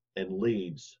and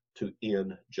leads to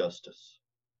injustice.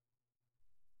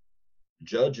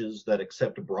 Judges that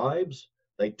accept bribes,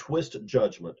 they twist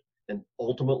judgment and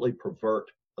ultimately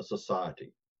pervert a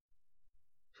society.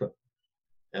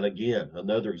 And again,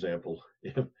 another example,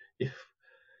 if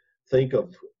think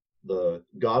of the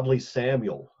godly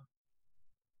Samuel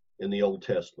in the Old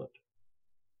Testament,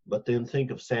 but then think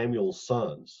of Samuel's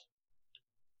sons.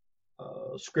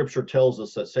 Scripture tells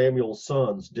us that Samuel's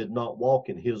sons did not walk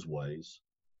in his ways.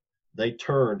 They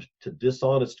turned to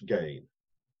dishonest gain.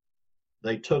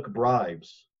 They took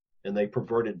bribes and they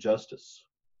perverted justice.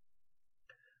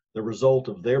 The result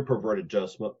of their perverted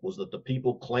judgment was that the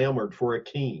people clamored for a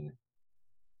king.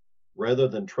 Rather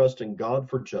than trusting God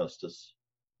for justice,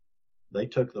 they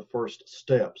took the first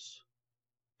steps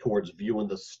towards viewing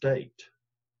the state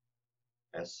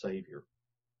as savior.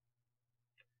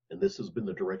 And this has been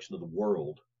the direction of the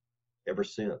world ever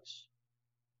since.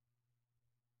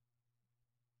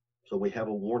 So we have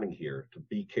a warning here to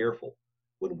be careful.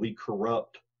 When we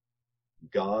corrupt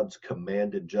God's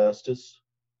commanded justice,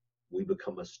 we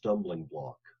become a stumbling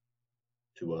block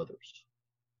to others.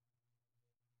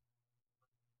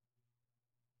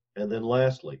 And then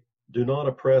lastly, do not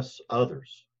oppress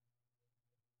others.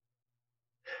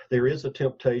 There is a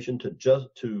temptation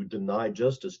to deny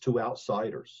justice to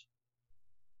outsiders.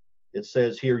 It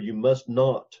says here, you must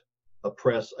not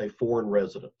oppress a foreign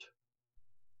resident.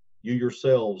 You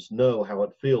yourselves know how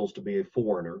it feels to be a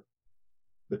foreigner,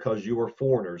 because you are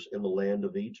foreigners in the land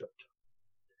of Egypt.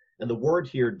 And the word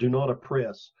here, do not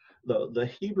oppress, the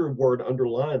Hebrew word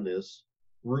underlying this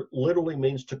literally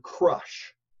means to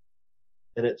crush.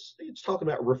 And it's talking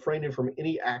about refraining from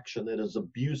any action that is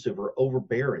abusive or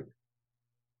overbearing.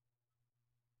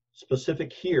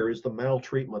 Specific here is the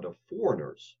maltreatment of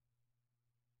foreigners.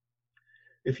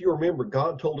 If you remember,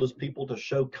 God told his people to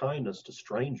show kindness to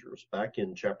strangers back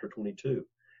in chapter 22.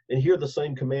 And here the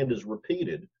same command is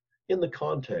repeated in the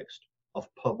context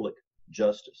of public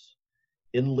justice.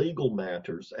 In legal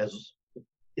matters, as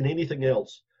in anything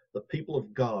else, the people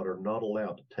of God are not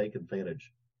allowed to take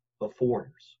advantage of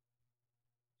foreigners.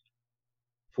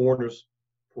 Foreigners,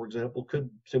 for example, could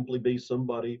simply be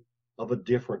somebody of a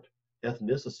different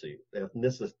ethnicity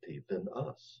than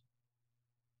us.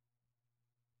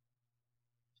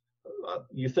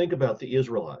 You think about the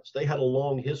Israelites. They had a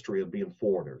long history of being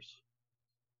foreigners,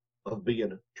 of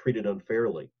being treated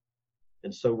unfairly.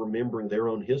 And so remembering their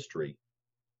own history,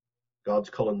 God's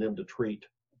calling them to treat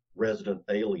resident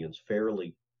aliens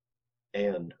fairly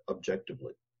and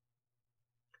objectively.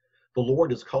 The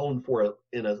Lord is calling for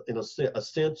a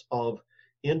sense of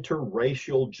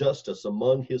interracial justice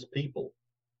among his people.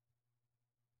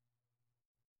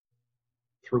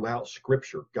 Throughout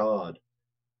Scripture, God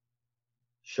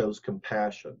shows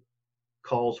compassion,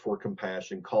 calls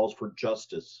for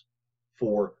justice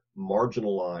for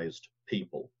marginalized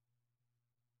people.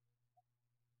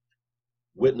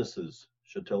 Witnesses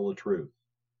should tell the truth.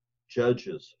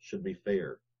 Judges should be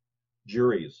fair.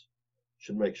 Juries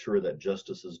should make sure that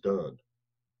justice is done.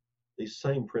 These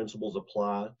same principles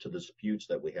apply to disputes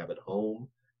that we have at home,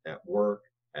 at work,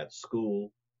 at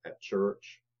school, at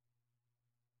church.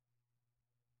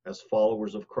 As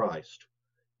followers of Christ,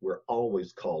 we're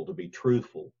always called to be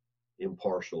truthful,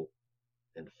 impartial,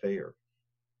 and fair.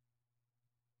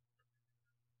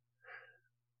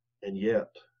 And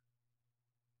yet,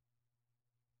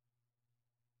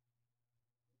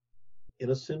 in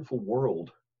a sinful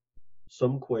world,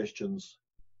 some questions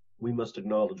we must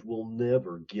acknowledge will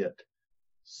never get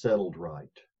settled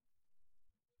right.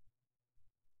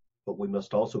 But we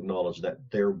must also acknowledge that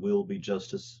there will be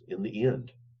justice in the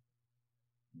end.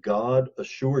 God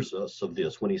assures us of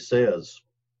this when he says,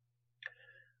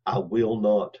 I will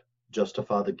not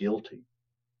justify the guilty.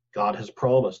 God has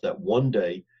promised that one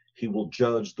day he will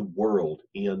judge the world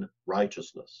in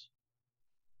righteousness.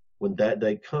 When that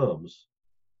day comes,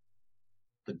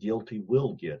 the guilty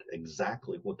will get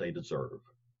exactly what they deserve,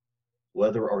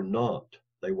 whether or not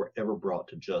they were ever brought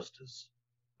to justice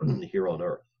here on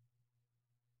earth.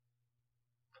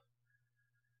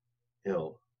 You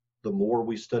know, the more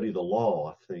we study the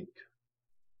law, I think,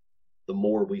 the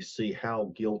more we see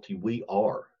how guilty we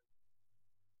are.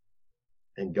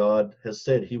 And God has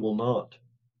said he will not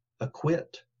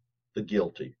acquit the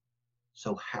guilty.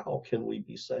 So how can we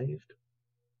be saved?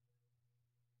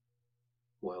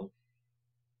 Well,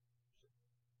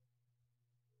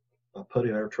 by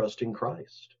putting our trust in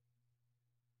Christ.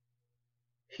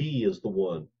 He is the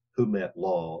one who met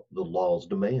the law's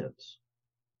demands.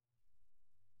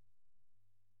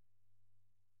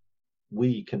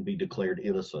 We can be declared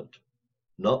innocent,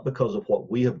 not because of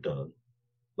what we have done,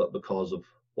 but because of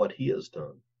what he has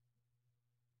done.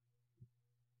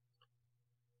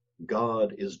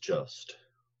 God is just,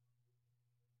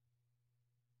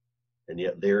 and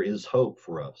yet there is hope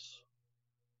for us.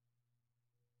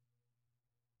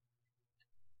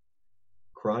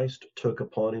 Christ took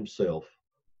upon himself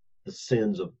the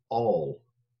sins of all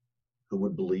who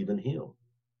would believe in him.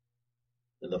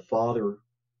 And the Father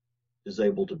is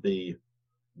able to be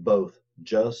both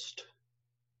just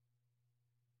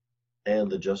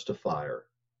and the justifier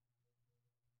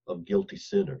of guilty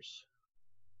sinners.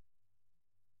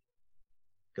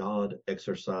 God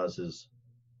exercises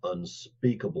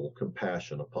unspeakable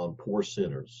compassion upon poor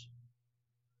sinners,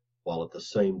 while at the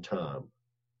same time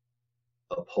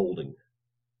upholding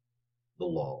the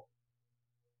law.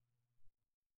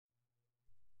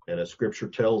 And as Scripture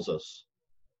tells us,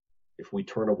 if we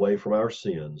turn away from our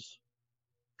sins,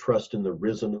 trust in the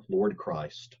risen Lord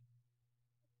Christ,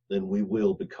 then we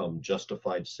will become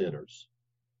justified sinners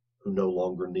who no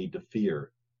longer need to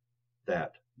fear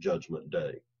that judgment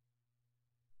day.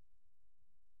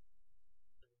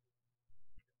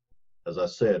 As I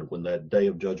said, when that day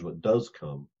of judgment does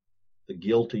come, the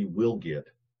guilty will get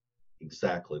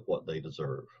exactly what they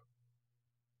deserve.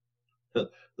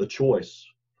 The choice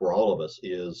for all of us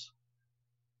is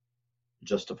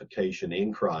justification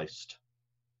in Christ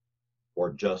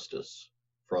or justice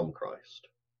from Christ.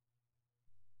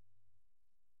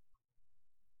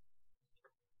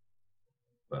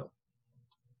 Well,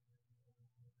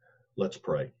 let's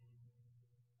pray.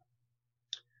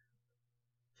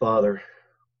 Father,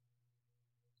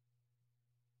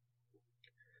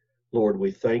 Lord, we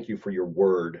thank you for your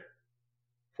word,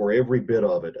 for every bit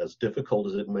of it, as difficult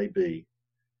as it may be.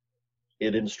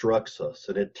 It instructs us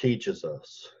and it teaches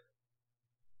us.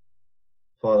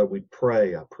 Father,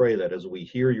 I pray that as we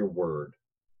hear your word,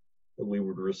 that we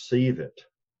would receive it,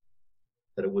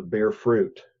 that it would bear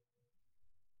fruit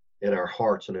in our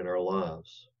hearts and in our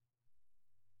lives.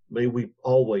 May we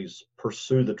always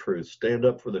pursue the truth, stand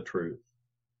up for the truth.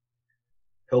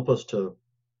 Help us to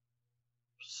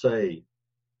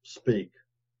speak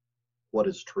what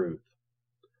is truth.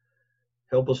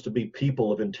 Help us to be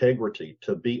people of integrity,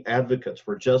 to be advocates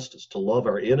for justice, to love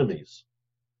our enemies.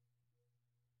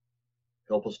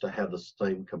 Help us to have the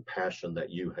same compassion that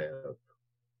you have.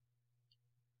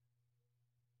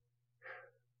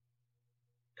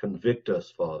 Convict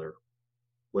us, Father,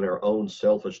 when our own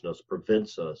selfishness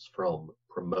prevents us from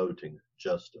promoting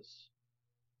justice.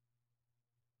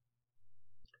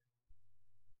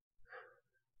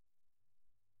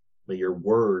 May your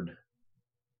word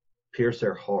pierce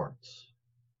our hearts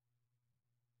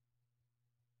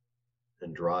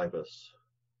and drive us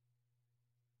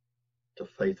to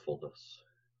faithfulness.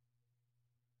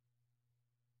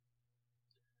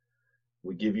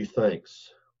 We give you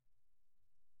thanks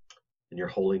in your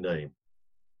holy name.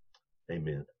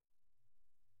 Amen.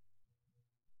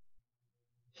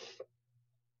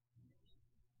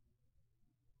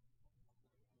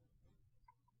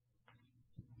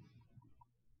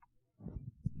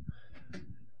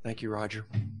 Thank you, Roger.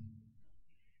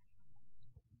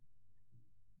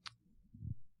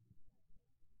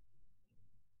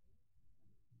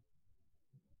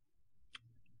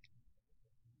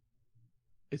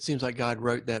 It seems like God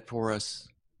wrote that for us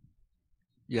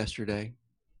yesterday,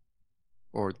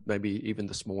 or maybe even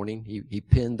this morning. He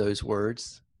penned those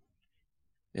words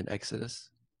in Exodus.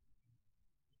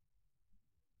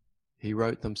 He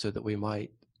wrote them so that we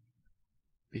might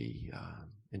be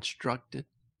instructed,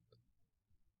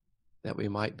 that we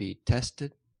might be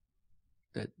tested,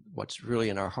 that what's really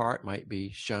in our heart might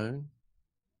be shown.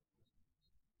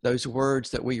 Those words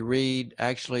that we read,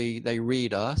 actually, they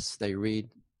read us. They read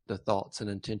the thoughts and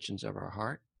intentions of our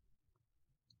heart.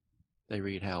 They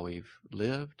read how we've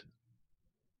lived.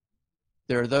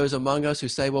 There are those among us who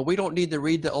say, well, we don't need to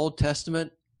read the Old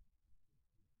Testament.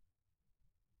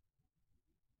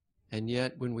 And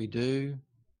yet, when we do,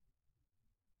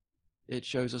 it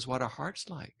shows us what our heart's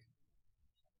like.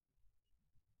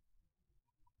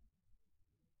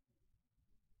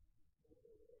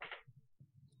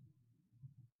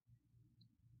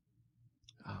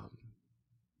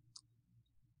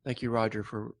 Thank you, Roger,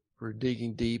 for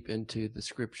digging deep into the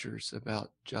scriptures about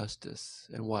justice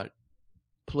and what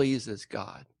pleases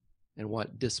God and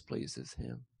what displeases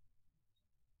him.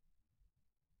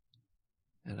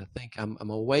 And I think I'm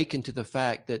awakened to the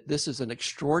fact that this is an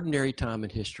extraordinary time in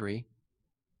history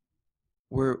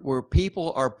where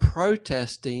people are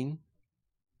protesting.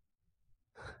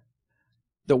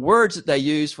 The words that they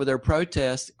use for their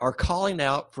protests are calling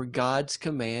out for God's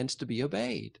commands to be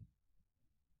obeyed.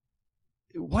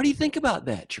 What do you think about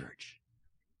that, church?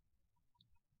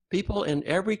 People in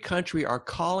every country are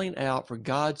calling out for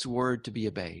God's word to be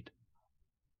obeyed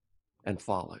and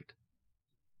followed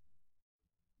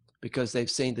because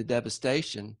they've seen the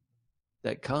devastation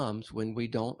that comes when we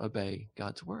don't obey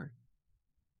God's word.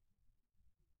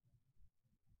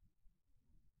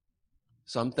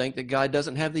 Some think that God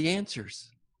doesn't have the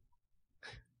answers.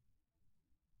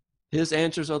 His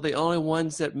answers are the only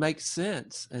ones that make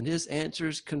sense, and his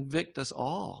answers convict us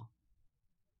all.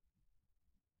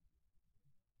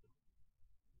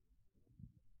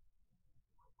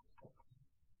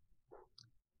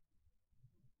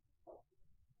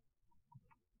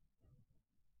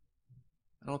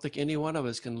 I don't think any one of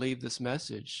us can leave this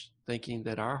message thinking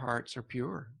that our hearts are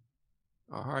pure.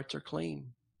 Our hearts are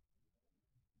clean.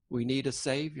 We need a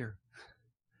Savior.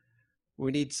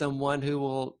 We need someone who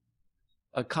will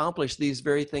accomplish these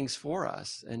very things for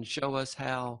us and show us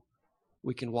how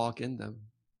we can walk in them.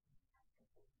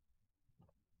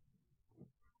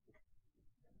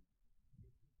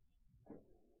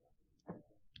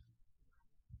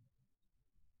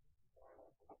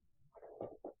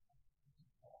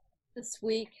 This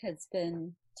week has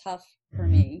been tough for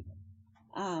me.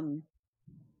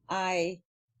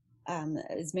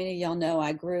 As many of y'all know,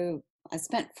 I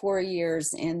spent 4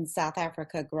 years in South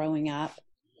Africa growing up,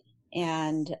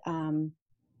 and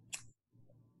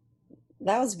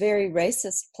that was a very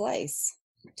racist place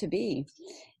to be.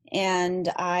 And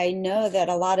I know that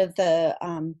a lot of the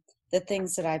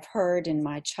things that I've heard in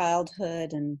my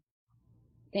childhood and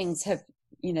things have,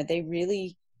 they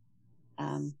really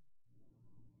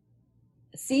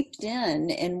seeped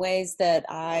in ways that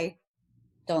I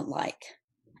don't like.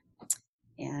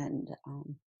 And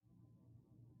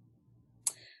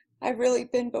I've really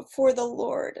been before the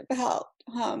Lord about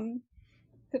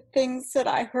the things that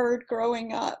I heard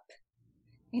growing up.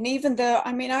 And even though,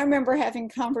 I remember having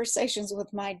conversations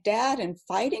with my dad and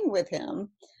fighting with him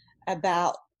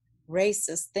about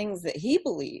racist things that he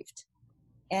believed.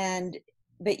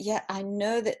 But yet I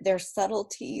know that there are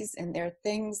subtleties and there are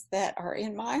things that are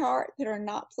in my heart that are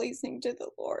not pleasing to the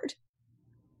Lord.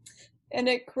 And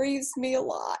it grieves me a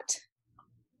lot.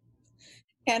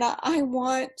 And I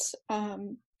want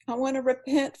to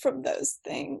repent from those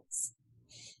things.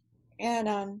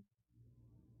 And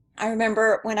I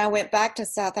remember when I went back to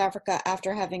South Africa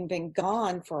after having been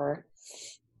gone for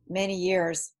many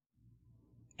years,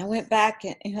 I went back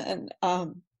in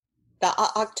the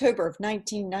October of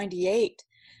 1998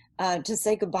 to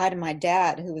say goodbye to my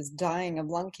dad, who was dying of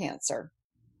lung cancer.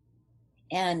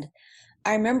 And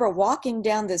I remember walking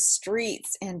down the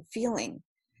streets and feeling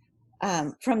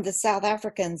from the South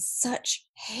Africans such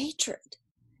hatred.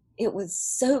 It was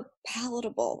so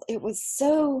palatable. It was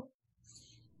so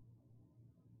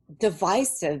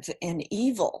divisive and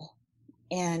evil.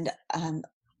 And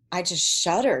I just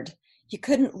shuddered. You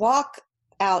couldn't walk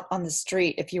out on the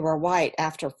street if you were white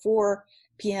after 4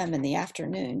 p.m. in the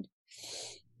afternoon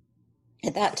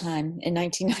at that time in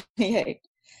 1998.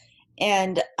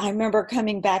 And I remember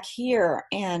coming back here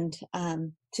and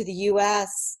to the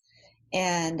U.S.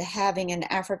 and having an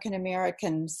African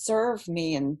American serve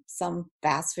me in some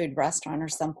fast food restaurant or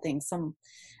something,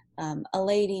 a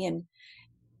lady, and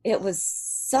it was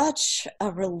such a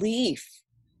relief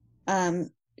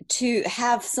to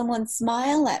have someone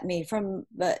smile at me from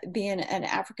being an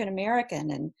African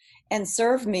American and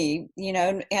serve me,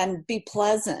 and be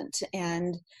pleasant.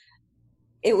 And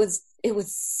it was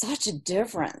such a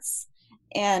difference.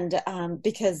 And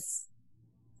because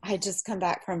I had just come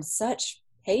back from such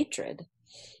hatred.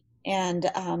 And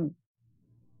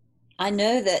I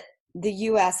know that the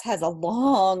U.S. has a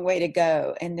long way to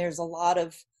go, and there's a lot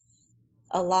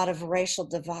of racial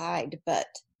divide, but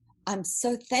I'm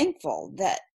so thankful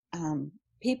that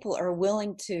people are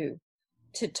willing to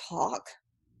talk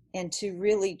and to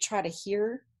really try to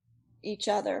hear each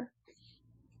other.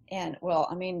 And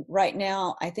right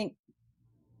now I think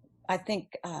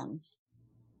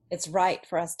it's right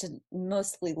for us to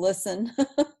mostly listen.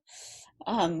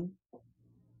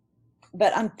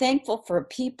 But I'm thankful for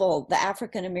people, the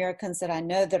African Americans that I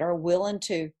know, that are willing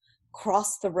to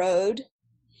cross the road.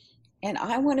 And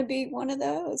I want to be one of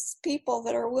those people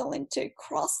that are willing to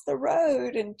cross the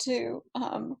road and to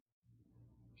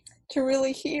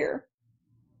really hear.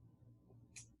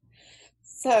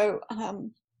 So,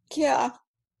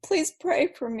 please pray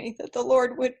for me that the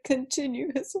Lord would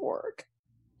continue his work,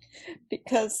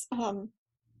 because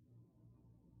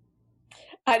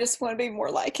I just want to be more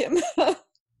like him.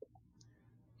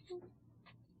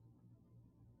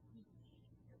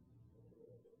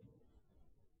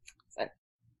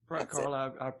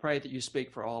 Carla, I pray that you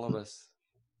speak for all of us.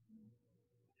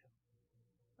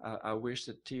 I wish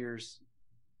that tears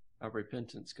of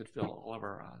repentance could fill all of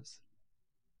our eyes.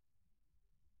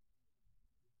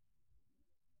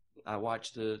 I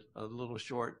watched a little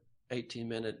short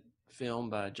 18-minute film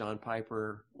by John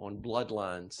Piper on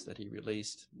bloodlines that he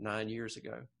released 9 years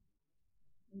ago.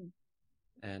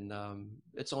 And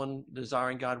it's on the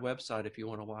Desiring God website if you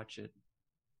want to watch it.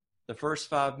 The first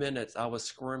 5 minutes, I was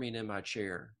squirming in my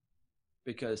chair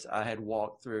because I had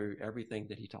walked through everything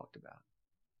that he talked about.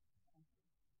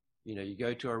 You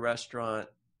go to a restaurant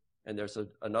and there's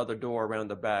another door around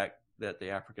the back that the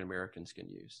African Americans can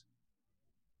use.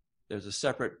 There's a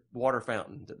separate water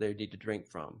fountain that they need to drink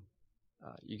from.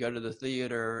 You go to the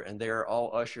theater and they're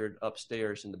all ushered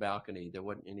upstairs in the balcony. There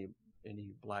wasn't any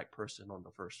black person on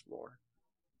the first floor.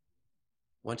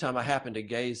 One time I happened to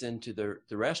gaze into the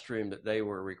restroom that they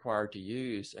were required to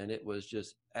use, and it was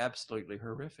just absolutely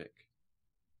horrific.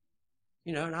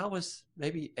 you know, and I was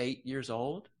maybe 8 years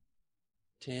old,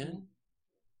 10.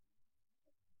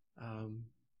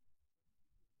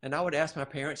 And I would ask my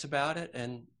parents about it,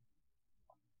 and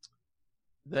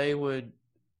they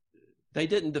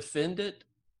didn't defend it.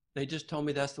 They just told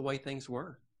me that's the way things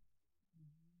were.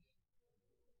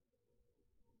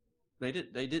 They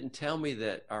didn't tell me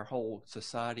that our whole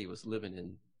society was living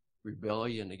in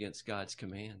rebellion against God's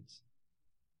commands,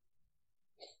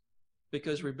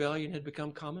 because rebellion had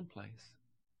become commonplace.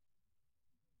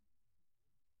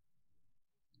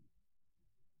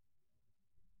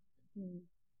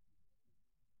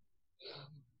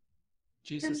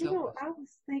 Jesus help us. I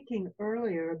was thinking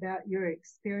earlier about your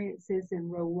experiences in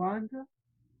Rwanda.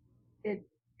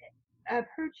 I've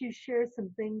heard you share some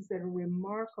things that are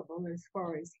remarkable as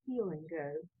far as healing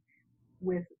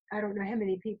goes. I don't know how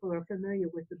many people are familiar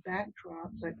with the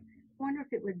backdrop, but I wonder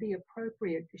if it would be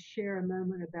appropriate to share a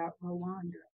moment about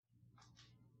Rwanda.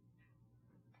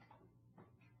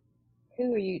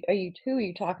 Who are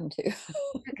you talking to?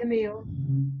 Camille.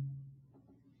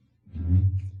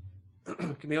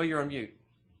 Camille, you're on mute.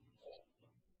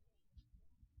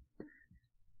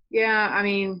 Yeah, I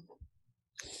mean,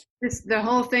 the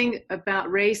whole thing about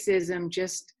racism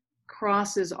just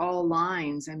crosses all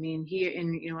lines. I mean,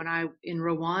 in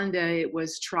Rwanda, it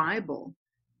was tribal.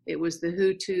 It was the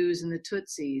Hutus and the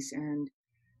Tutsis,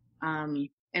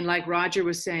 and like Roger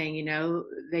was saying, you know,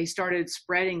 they started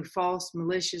spreading false,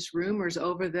 malicious rumors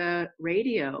over the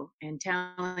radio and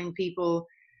telling people,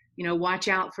 you know, watch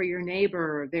out for your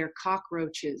neighbor, they're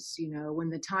cockroaches, you know, when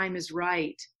the time is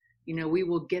right, you know, we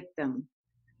will get them.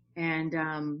 And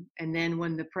then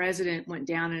when the president went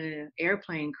down in an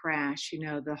airplane crash, you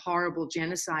know, the horrible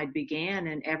genocide began,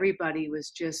 and everybody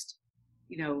was just,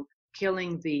 you know,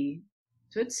 killing the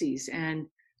Tutsis. And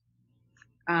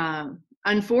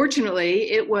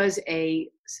unfortunately, it was a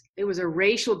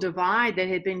racial divide that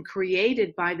had been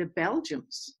created by the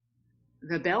Belgians,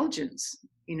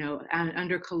 you know,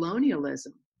 under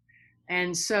colonialism.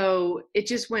 And so it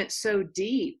just went so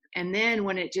deep. And then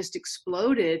when it just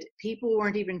exploded, people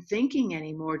weren't even thinking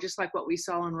anymore, just like what we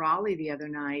saw in Raleigh the other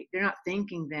night. They're not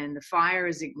thinking then. The fire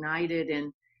is ignited,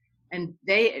 and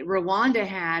Rwanda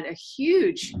had a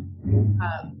huge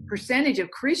percentage of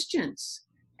Christians,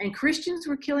 and Christians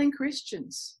were killing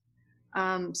Christians.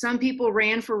 Some people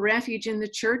ran for refuge in the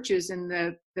churches, and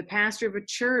the pastor of a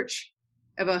church,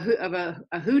 of a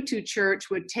Hutu church,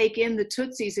 would take in the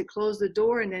Tutsis and close the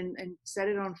door and set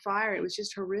it on fire. It was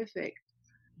just horrific.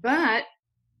 But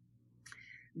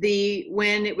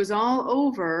when it was all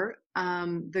over,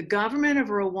 the government of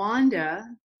Rwanda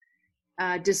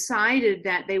decided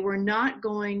that they were not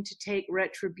going to take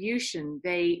retribution.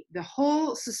 The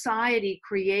whole society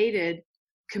created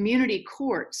community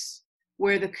courts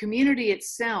where the community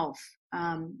itself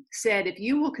said, if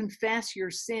you will confess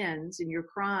your sins and your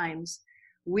crimes,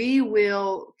 we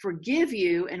will forgive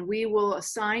you and we will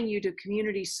assign you to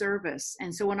community service.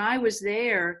 And so when I was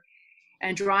there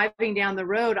and driving down the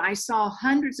road, I saw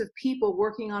hundreds of people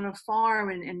working on a farm,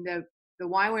 and the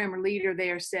YWAM leader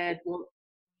there said, well,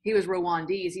 he was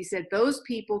Rwandese. He said, those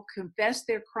people confessed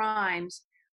their crimes.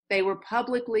 They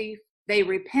repented,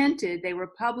 they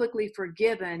were publicly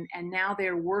forgiven, and now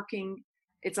they're working.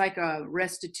 It's like a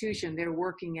restitution. They're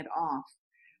working it off.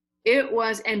 It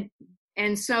was,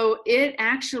 and so it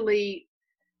actually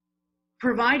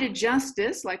provided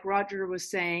justice, like Roger was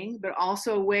saying, but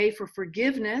also a way for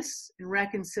forgiveness and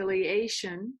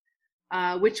reconciliation,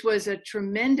 which was a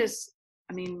tremendous,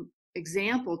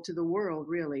 example to the world,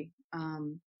 really.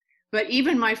 But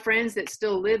even my friends that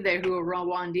still live there who are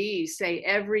Rwandese say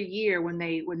every year when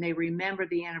they remember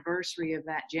the anniversary of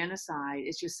that genocide,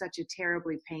 it's just such a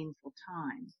terribly painful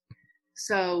time.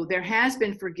 So there has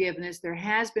been forgiveness, there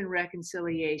has been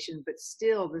reconciliation, but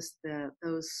still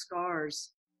those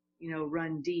scars,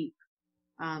 run deep.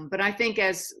 But I think,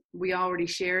 as we already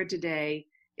shared today,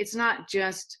 it's not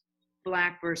just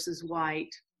Black versus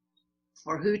white,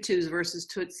 or Hutus versus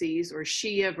Tutsis, or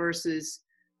Shia versus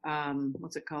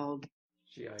what's it called?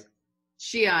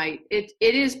 Shiite. It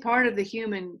is part of the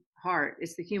human heart.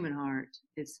 It's the human heart.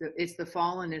 It's the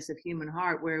fallenness of human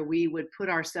heart, where we would put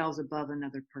ourselves above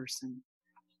another person,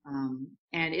 and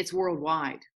it's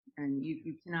worldwide. And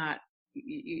you cannot.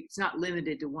 It's not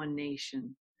limited to one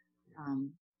nation.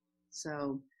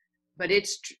 But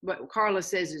what Carla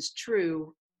says is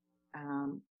true.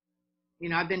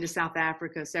 I've been to South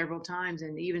Africa several times,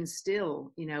 and even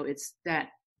still, it's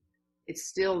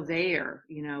still there,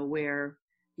 where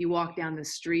you walk down the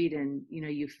street and,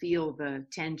 you feel the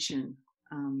tension.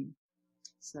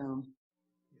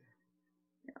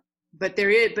 But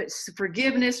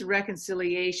forgiveness,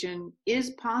 reconciliation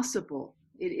is possible.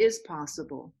 It is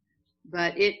possible,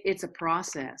 but it's a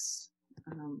process.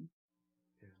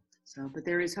 But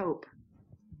there is hope.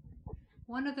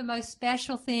 One of the most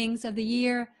special things of the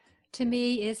year to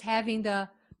me is having the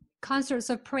concerts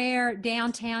of prayer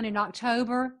downtown in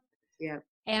October. Yeah.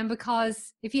 And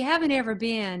because if you haven't ever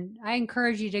been, I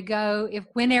encourage you to go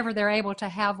whenever they're able to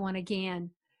have one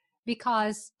again,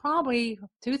 because probably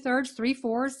 2/3,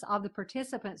 3/4 of the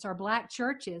participants are Black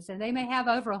churches, and they may have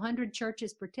over 100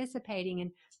 churches participating,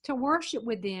 and to worship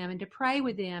with them and to pray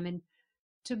with them and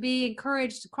to be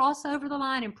encouraged to cross over the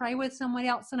line and pray with someone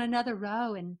else in another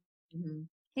row. And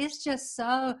it's just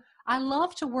so, I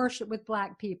love to worship with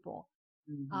Black people.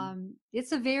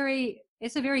 It's a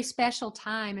very special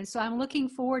time. And so I'm looking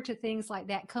forward to things like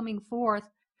that coming forth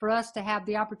for us to have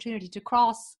the opportunity to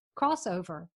cross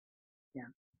over. Yeah.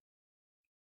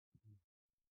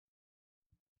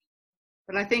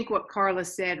 But I think what Carla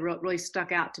said really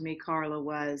stuck out to me, Carla,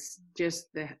 was just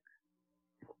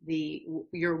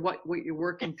what you're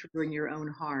working through in your own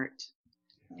heart.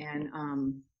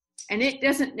 And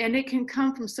it can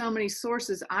come from so many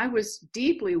sources. I was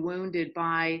deeply wounded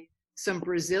by some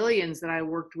Brazilians that I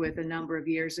worked with a number of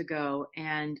years ago.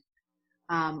 And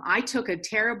I took a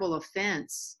terrible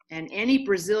offense. And any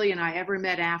Brazilian I ever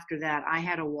met after that, I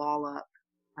had a wall up.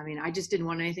 I mean, I just didn't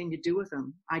want anything to do with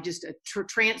them. I just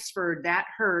transferred that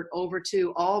hurt over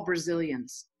to all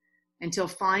Brazilians until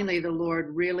finally the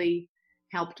Lord really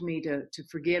helped me to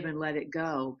forgive and let it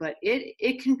go. But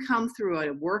it can come through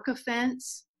a work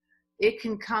offense. It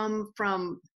can come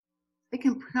from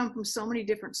so many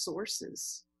different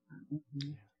sources.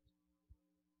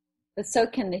 But so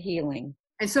can the healing.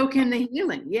 And so can the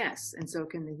healing, yes. And so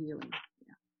can the healing.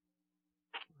 Yeah.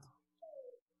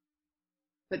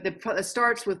 But it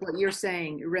starts with what you're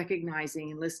saying,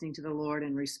 recognizing and listening to the Lord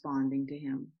and responding to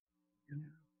him.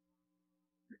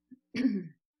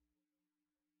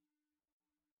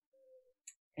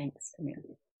 Thanks,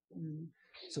 Camille.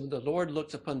 So the Lord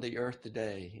looks upon the earth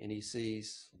today and he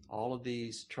sees all of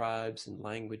these tribes and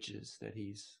languages that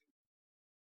he's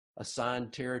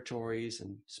assigned territories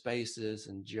and spaces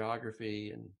and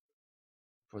geography and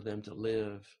for them to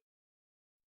live.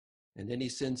 And then he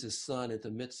sends his son in the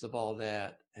midst of all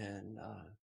that and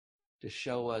to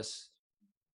show us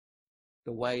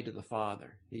the way to the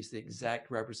Father. He's the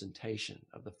exact representation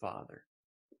of the Father.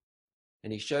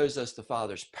 And he shows us the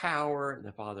Father's power and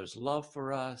the Father's love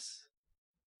for us.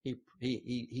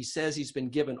 He says he's been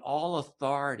given all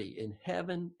authority in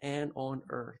heaven and on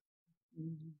earth.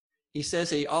 He says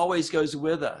he always goes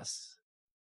with us.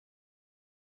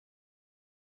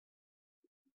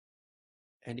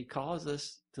 And he calls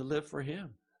us to live for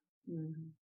him.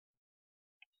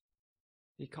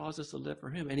 He calls us to live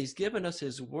for him. And he's given us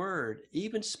his word,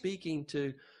 even speaking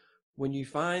to when you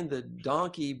find the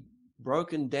donkey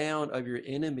broken down of your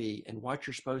enemy and what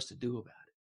you're supposed to do about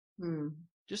it.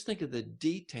 Just think of the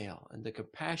detail and the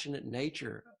compassionate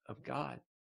nature of God,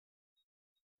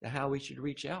 and how we should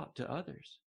reach out to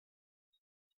others.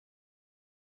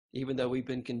 Even though we've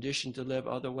been conditioned to live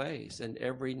other ways, and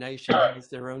every nation has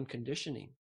their own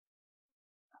conditioning.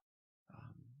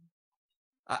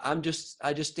 I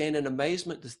just stand in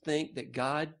amazement to think that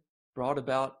God brought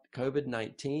about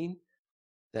COVID-19,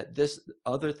 that this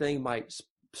other thing might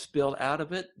spill out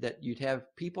of it, that you'd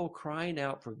have people crying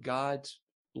out for God's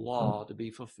law to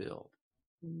be fulfilled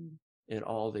in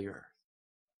all the earth.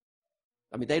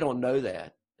 I mean, they don't know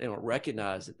that. They don't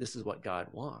recognize that this is what God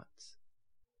wants.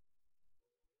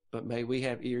 But may we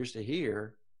have ears to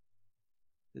hear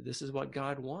that this is what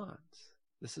God wants.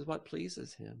 This is what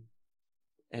pleases him.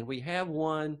 And we have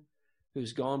one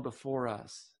who's gone before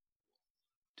us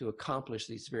to accomplish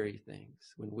these very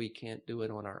things when we can't do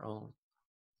it on our own.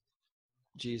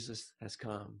 Jesus has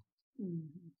come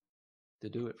to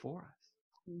do it for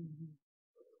us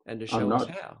and to show us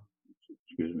how.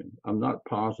 Excuse me. I'm not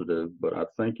positive, but I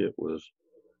think it was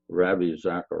Ravi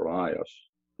Zacharias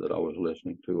that I was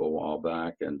listening to a while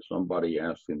back, and somebody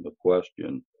asked him the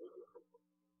question,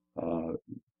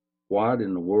 why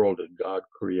in the world did God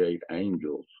create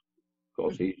angels?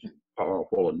 Because he's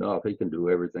powerful enough. He can do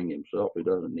everything himself. He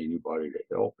doesn't need anybody to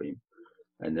help him.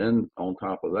 And then on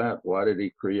top of that, why did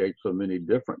he create so many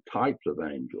different types of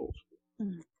angels?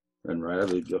 And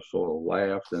Ravi just sort of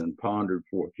laughed and pondered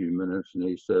for a few minutes, and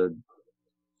he said,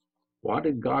 why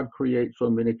did God create so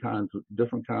many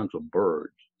different kinds of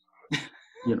birds?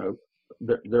 You know,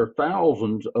 there are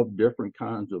thousands of different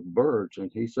kinds of birds.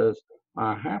 And he says,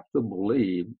 I have to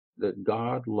believe that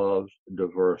God loves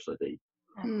diversity.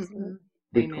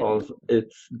 Because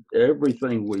it's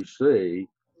everything we see,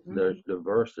 there's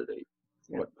diversity.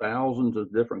 thousands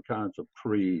of different kinds of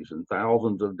trees and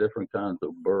thousands of different kinds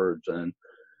of birds, and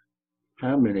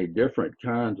how many different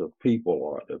kinds of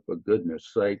people are there, for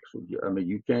goodness sakes? I mean,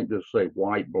 you can't just say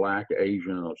white, black,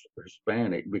 Asian, or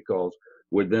Hispanic, because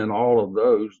within all of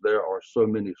those, there are so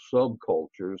many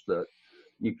subcultures that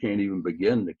you can't even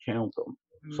begin to count them.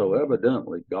 So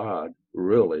evidently, God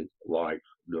really likes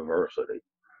diversity.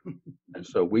 And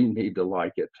so we need to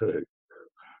like it too.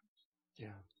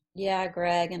 Yeah,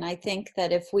 Greg. And I think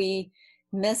that if we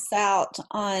miss out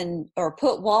on or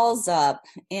put walls up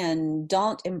and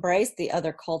don't embrace the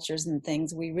other cultures and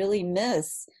things, we really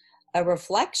miss a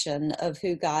reflection of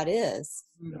who God is.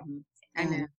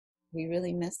 Amen. We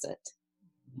really miss it.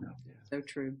 So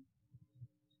true.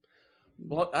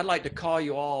 Well, I'd like to call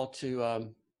you all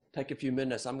to take a few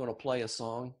minutes. I'm going to play a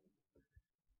song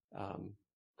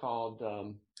called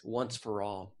Once for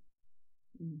All,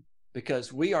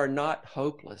 because we are not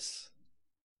hopeless.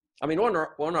 I mean, on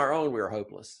our own, we are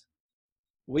hopeless.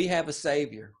 We have a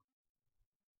Savior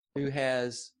who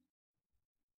has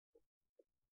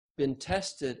been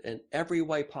tested in every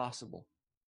way possible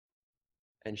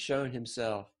and shown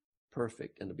himself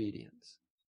perfect in obedience.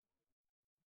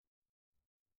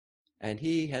 And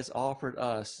he has offered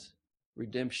us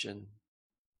redemption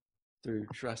through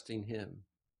trusting him.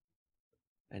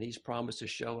 And he's promised to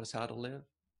show us how to live.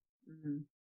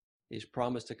 He's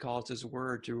promised to cause his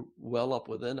word to well up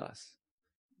within us.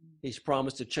 He's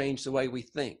promised to change the way we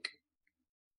think.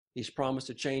 He's promised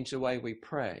to change the way we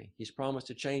pray. He's promised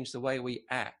to change the way we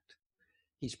act.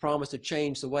 He's promised to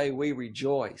change the way we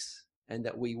rejoice and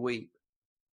that we weep.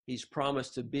 He's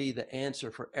promised to be the answer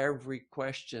for every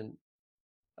question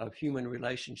of human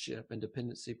relationship and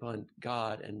dependency upon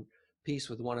God and peace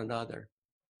with one another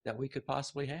that we could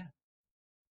possibly have.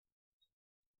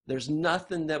 There's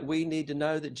nothing that we need to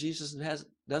know that Jesus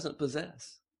doesn't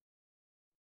possess.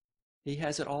 He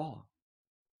has it all.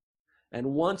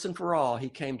 And once and for all, he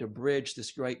came to bridge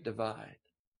this great divide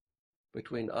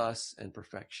between us and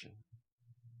perfection.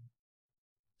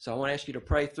 So I want to ask you to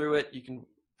pray through it.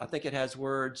 I think it has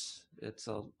words. It's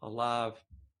a live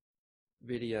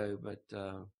video, but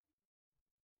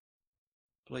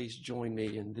please join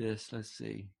me in this. Let's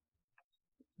see.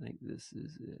 I think this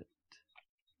is it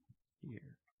here.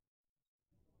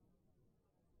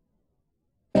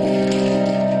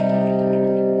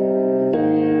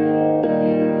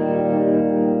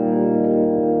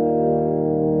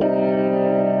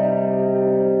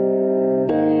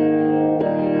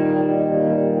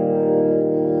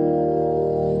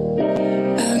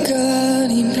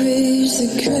 The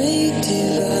great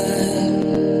divide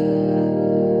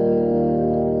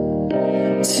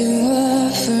to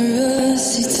offer us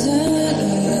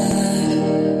eternal life.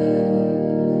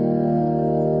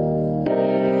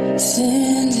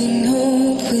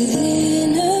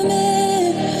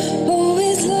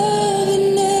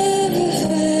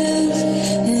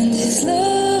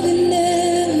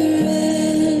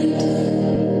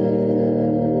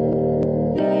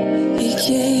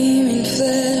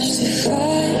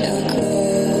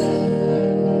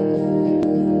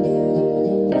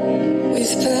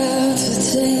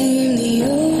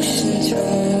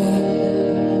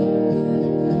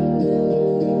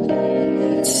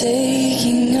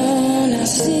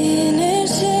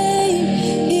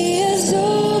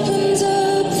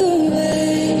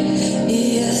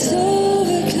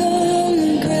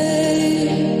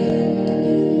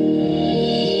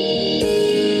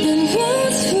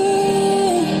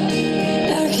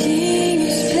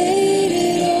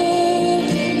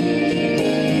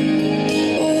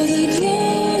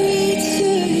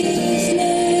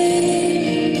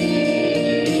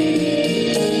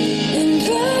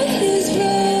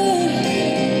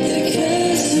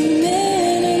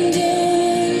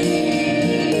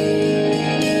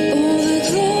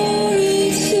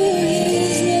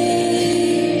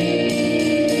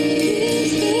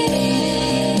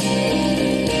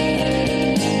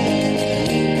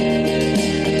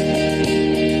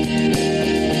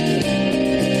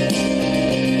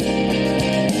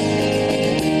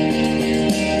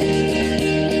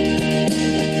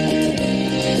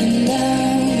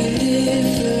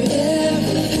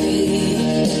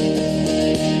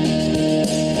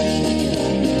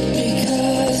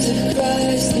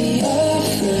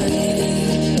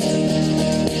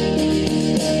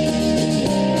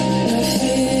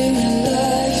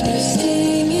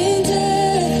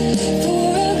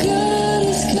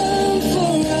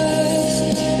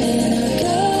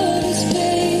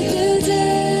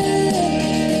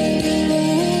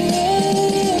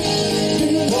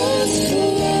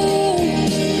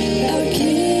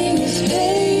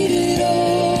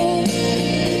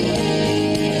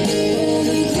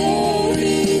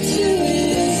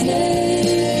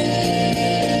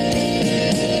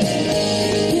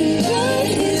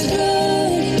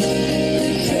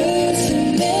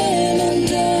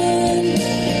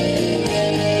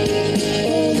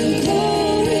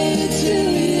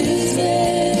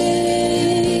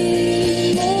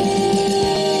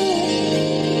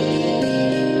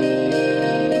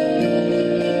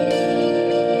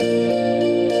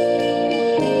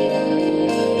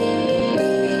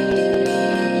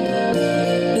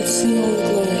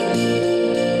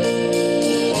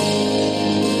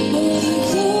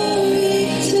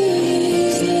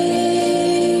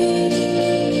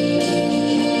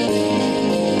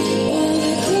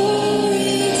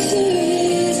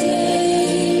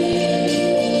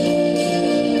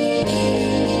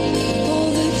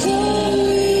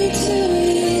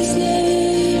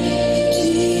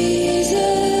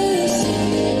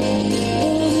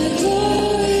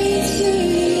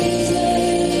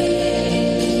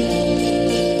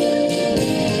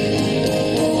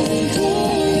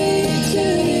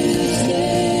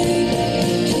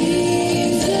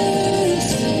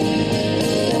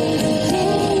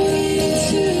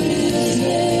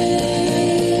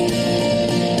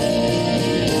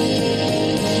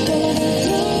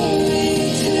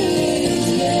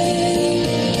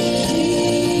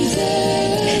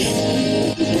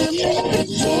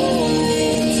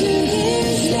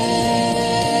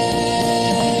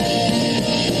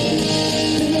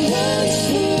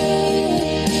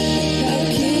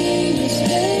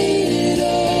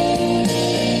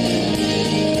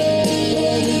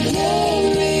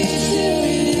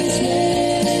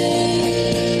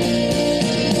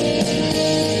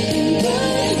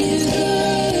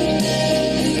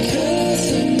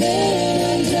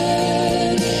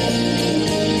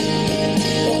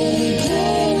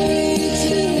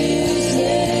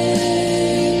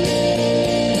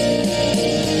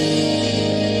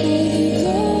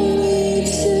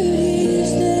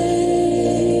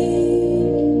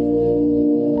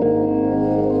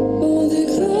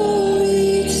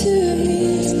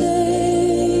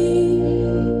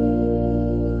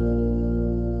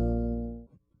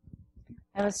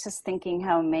 was just thinking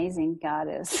how amazing God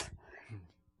is.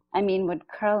 I mean, what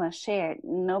Carla shared,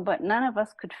 none of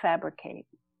us could fabricate.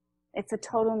 It's a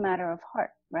total matter of heart,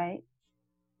 right?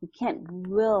 You can't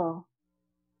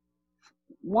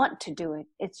want to do it.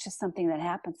 It's just something that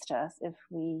happens to us if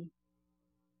we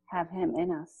have him in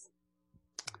us.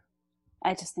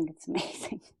 I just think it's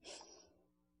amazing.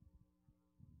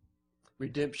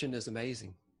 Redemption is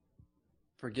amazing.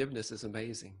 Forgiveness is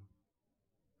amazing.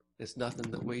 It's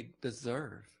nothing that we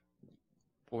deserve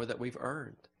or that we've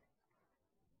earned.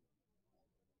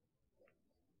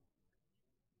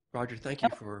 Roger, thank you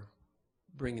for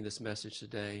bringing this message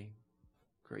today,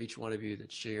 for each one of you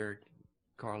that shared,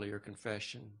 Carla, your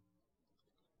confession.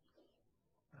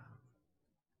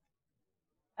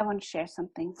 I want to share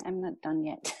something. I'm not done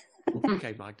yet.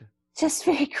 Okay, Magda. Just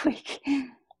very quick.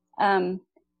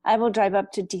 I will drive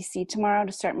up to DC tomorrow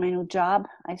to start my new job.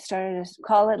 I started to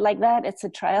call it like that. It's a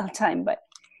trial time, but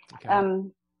Okay.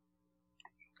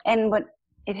 And what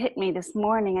it hit me this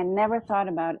morning, I never thought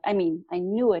about it. I mean, I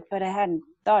knew it, but I hadn't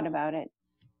thought about it.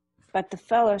 But the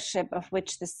fellowship of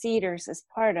which the Cedars is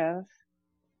part of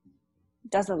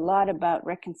does a lot about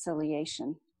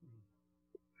reconciliation.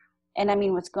 And I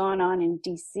mean, what's going on in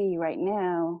DC right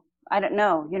now, I don't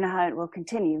know, how it will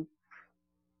continue.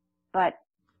 But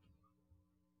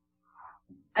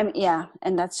I mean, yeah,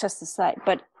 and that's just a side.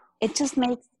 But it just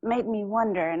made me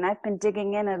wonder, and I've been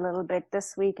digging in a little bit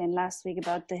this week and last week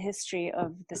about the history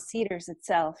of the Cedars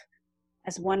itself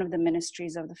as one of the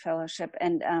ministries of the fellowship,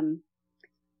 and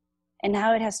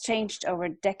how it has changed over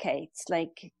decades,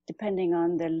 like depending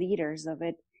on the leaders of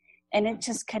it. And it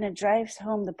just kind of drives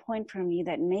home the point for me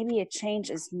that maybe a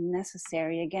change is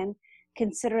necessary again,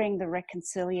 considering the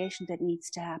reconciliation that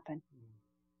needs to happen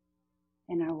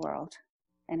in our world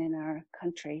and in our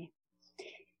country.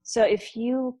 So if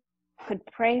you could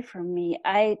pray for me,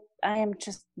 I am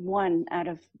just one out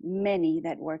of many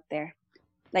that work there,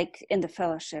 like in the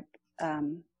fellowship.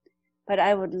 But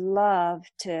I would love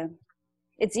to,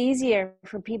 it's easier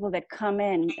for people that come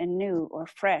in and new or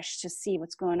fresh to see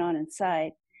what's going on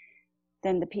inside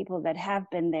than the people that have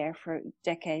been there for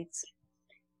decades.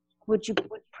 Would you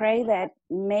pray that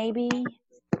maybe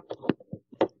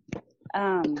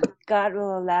God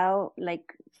will allow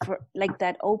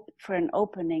for an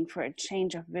opening for a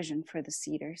change of vision for the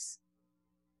Cedars?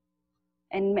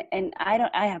 And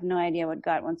I have no idea what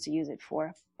God wants to use it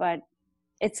for, but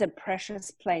it's a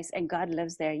precious place and God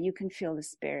lives there. You can feel the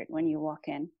Spirit when you walk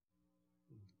in.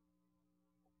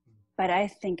 But I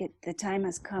think the time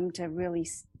has come to really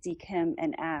seek him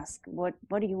and ask, what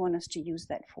do you want us to use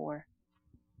that for?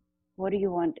 What do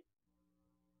you want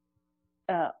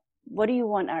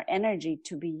our energy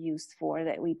to be used for,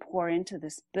 that we pour into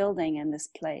this building and this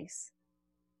place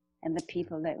and the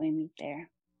people that we meet there?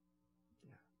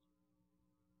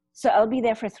 So I'll be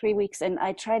there for 3 weeks, and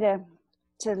I try to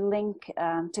link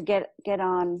to get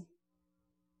on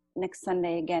next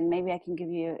Sunday again. Maybe I can give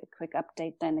you a quick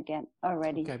update then again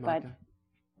already. Okay, but Magda.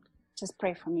 just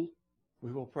pray for me.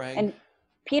 We will pray. And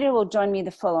Peter will join me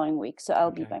the following week, so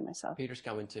I'll be Okay. by myself. Peter's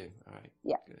coming too. All right.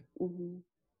 Yeah. Good. Mm-hmm.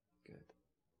 Good.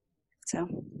 So,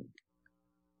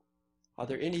 Are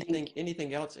there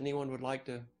anything else anyone would like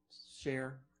to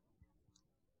share?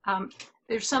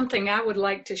 There's something I would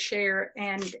like to share,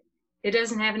 and it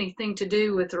doesn't have anything to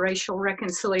do with racial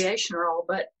reconciliation or all,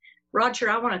 but Roger,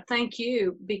 I want to thank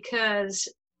you because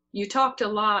you talked a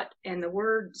lot and the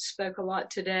word spoke a lot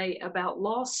today about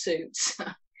lawsuits.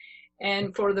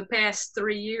 And for the past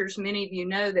 3 years, many of you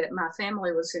know that my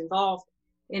family was involved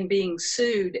in being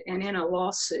sued and in a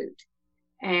lawsuit,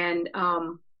 and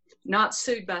not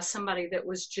sued by somebody that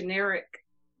was generic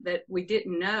that we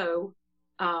didn't know,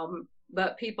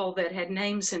 but people that had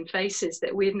names and faces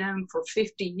that we had known for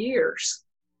 50 years,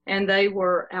 and they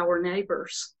were our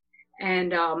neighbors.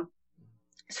 And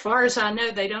as far as I know,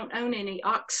 they don't own any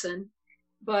oxen,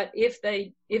 but if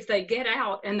they get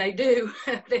out, and they do,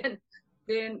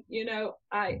 then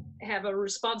I have a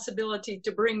responsibility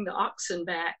to bring the oxen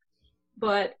back.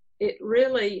 But it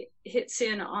really hits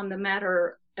in on the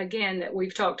matter, again, that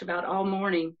we've talked about all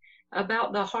morning,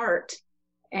 about the heart.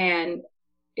 And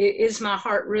it is my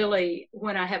heart really,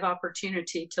 when I have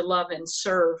opportunity to love and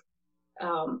serve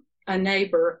a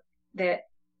neighbor that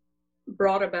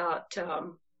brought about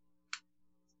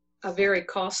a very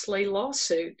costly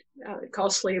lawsuit,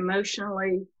 costly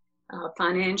emotionally,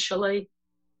 financially.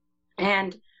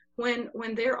 And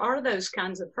when there are those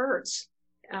kinds of hurts,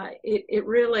 it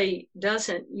really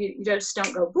doesn't, you just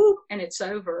don't go whoop and it's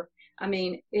over. I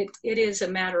mean, it is a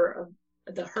matter of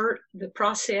the hurt, the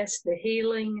process, the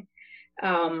healing,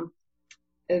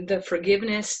 the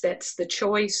forgiveness, that's the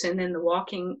choice, and then the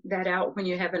walking that out when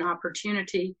you have an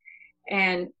opportunity.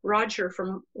 And Roger,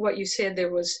 from what you said,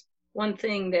 there was one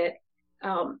thing that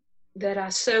that I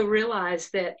so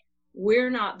realized, that we're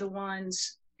not the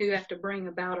ones who have to bring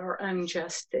about our own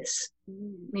justice. I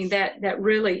mean, that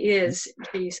really is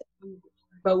Jesus.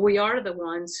 But we are the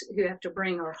ones who have to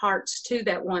bring our hearts to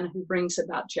that one who brings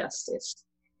about justice.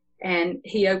 And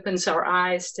he opens our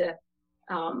eyes to,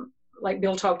 like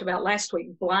Bill talked about last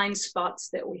week, blind spots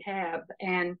that we have.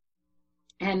 And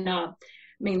I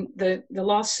mean, the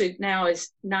lawsuit now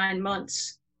is 9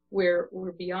 months. We're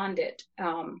beyond it.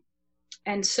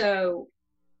 And so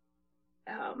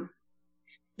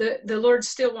the Lord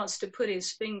still wants to put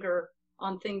his finger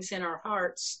on things in our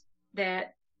hearts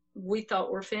that we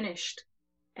thought were finished.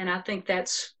 And I think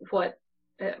that's what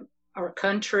our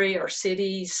country, our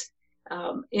cities,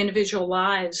 individual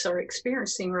lives are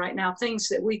experiencing right now. Things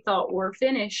that we thought were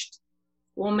finished,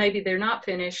 well, maybe they're not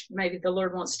finished. Maybe the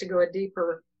Lord wants to go a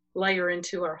deeper layer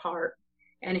into our heart.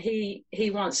 And he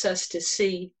wants us to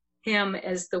see him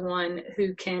as the one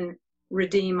who can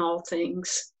redeem all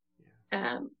things.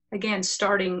 Again,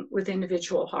 starting with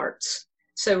individual hearts.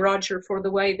 So Roger, for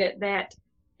the way that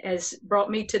has brought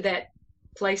me to that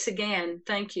place again,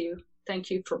 thank you. Thank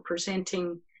you for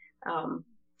presenting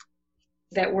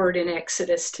that word in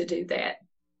Exodus to do that.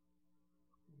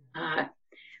 I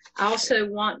also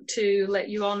want to let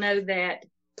you all know that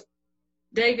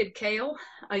David Kale,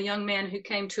 a young man who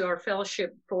came to our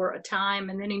fellowship for a time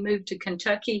and then he moved to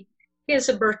Kentucky, he has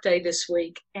a birthday this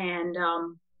week, and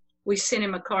we sent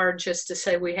him a card just to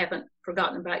say we haven't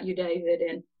forgotten about you, David,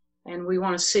 and we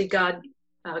want to see God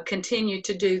continue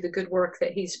to do the good work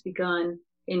that he's begun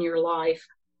in your life.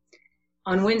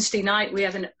 On Wednesday night, we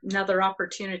have another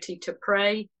opportunity to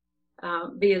pray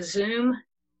via Zoom,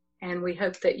 and we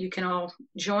hope that you can all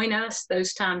join us.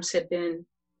 Those times have been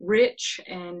rich,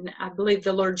 and I believe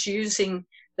the Lord's using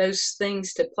those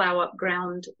things to plow up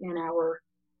ground in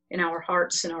our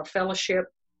hearts and our fellowship.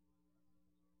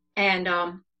 And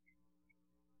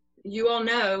you all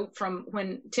know from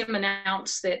when Tim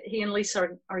announced that he and Lisa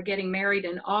are getting married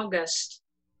in August,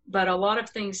 but a lot of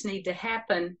things need to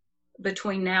happen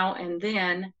between now and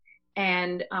then.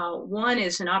 And one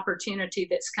is an opportunity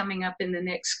that's coming up in the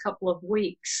next couple of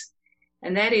weeks.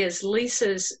 And that is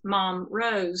Lisa's mom,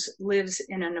 Rose, lives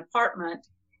in an apartment,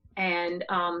 and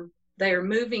they are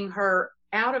moving her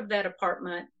out of that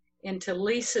apartment into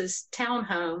Lisa's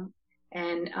townhome.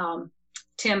 And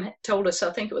Tim told us,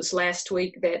 I think it was last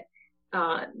week, that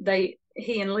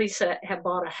he and Lisa have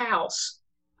bought a house,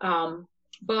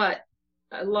 but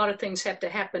a lot of things have to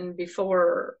happen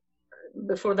before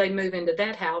they move into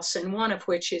that house, and one of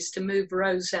which is to move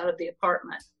Rose out of the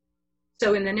apartment.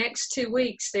 So in the next 2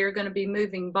 weeks, they're going to be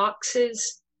moving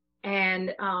boxes,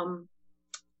 and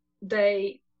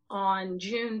they, on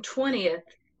June 20th,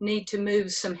 need to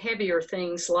move some heavier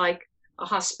things like a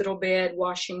hospital bed,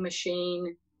 washing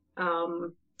machine,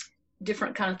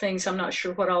 different kind of things. I'm not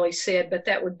sure what all he said, but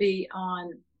that would be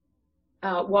on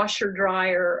washer,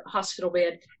 dryer, hospital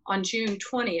bed on June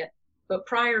 20th. But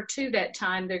prior to that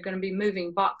time, they're going to be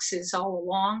moving boxes all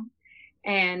along.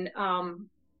 And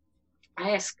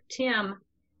I asked Tim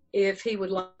if he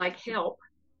would like help,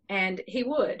 and he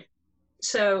would.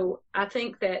 So I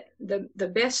think that the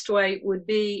best way would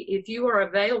be if you are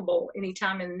available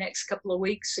anytime in the next couple of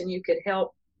weeks and you could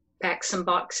help pack some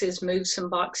boxes, move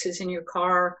some boxes in your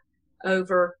car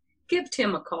over, give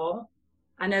Tim a call.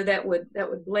 I know that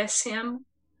would bless him.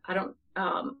 I don't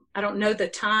know the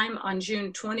time on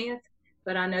June 20th,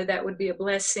 but I know that would be a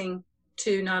blessing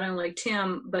to not only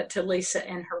Tim, but to Lisa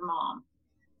and her mom.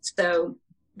 So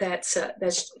that's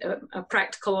a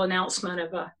practical announcement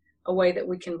of a way that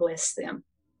we can bless them.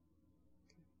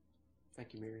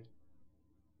 Thank you, Mary.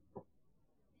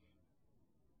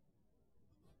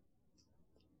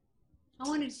 I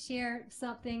wanted to share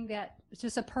something that was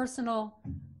just a personal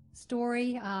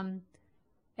story.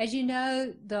 As you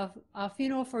know, the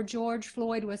funeral for George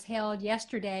Floyd was held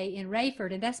yesterday in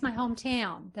Rayford, and that's my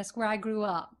hometown. That's where I grew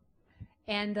up.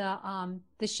 And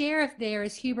the sheriff there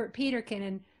is Hubert Peterkin,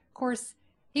 and of course,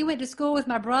 he went to school with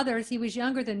my brothers. He was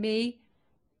younger than me,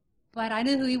 but I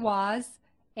knew who he was.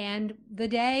 And the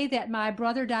day that my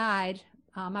brother died,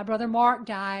 my brother Mark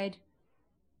died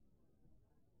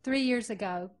 3 years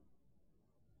ago,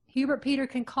 Hubert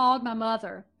Peterkin called my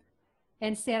mother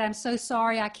and said, "I'm so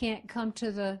sorry I can't come to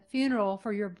the funeral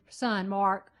for your son,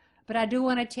 Mark, but I do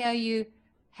want to tell you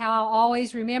how I'll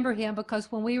always remember him, because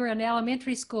when we were in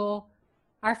elementary school,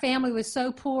 our family was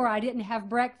so poor I didn't have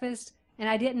breakfast and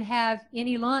I didn't have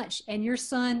any lunch, and your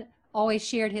son always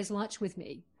shared his lunch with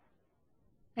me."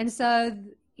 And so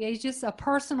it's just a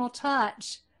personal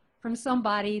touch from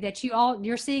somebody that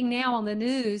you're seeing now on the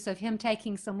news of him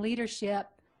taking some leadership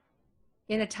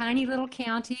in a tiny little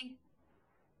county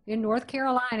in North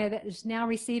Carolina that is now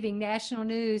receiving national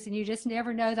news, and you just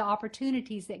never know the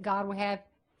opportunities that God will have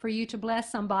for you to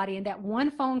bless somebody. And that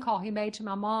one phone call he made to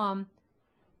my mom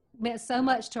meant so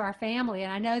much to our family,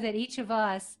 and I know that each of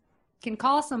us can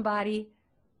call somebody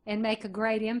and make a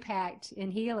great impact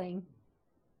in healing.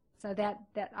 So that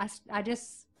I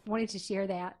just wanted to share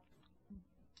that.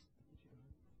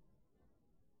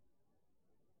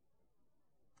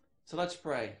 So let's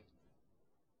pray.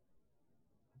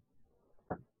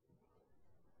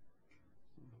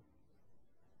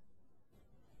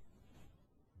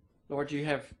 Lord, you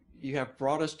have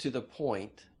brought us to the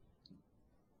point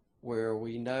where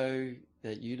we know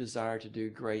that you desire to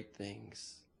do great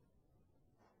things.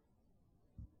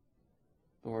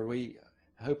 Lord, we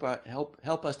help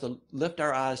us to lift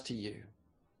our eyes to you,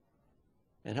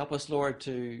 and help us, Lord,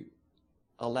 to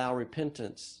allow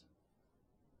repentance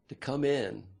to come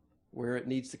in where it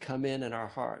needs to come in our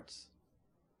hearts.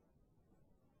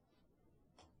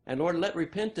 And Lord, let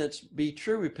repentance be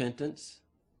true repentance,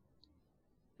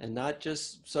 and not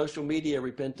just social media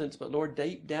repentance, but Lord,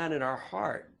 deep down in our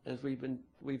heart, as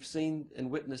we've seen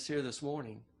and witnessed here this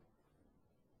morning,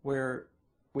 where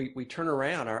we turn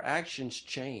around, our actions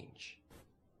change.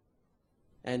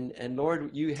 And Lord,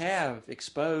 you have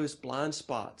exposed blind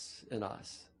spots in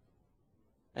us.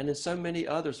 And in so many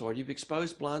others, Lord, you've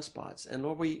exposed blind spots. And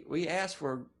Lord, we ask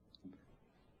for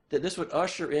that this would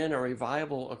usher in a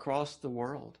revival across the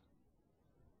world.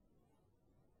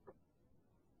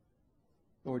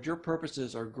 Lord, your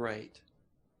purposes are great,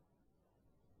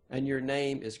 and your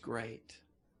name is great.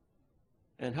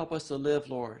 And help us to live,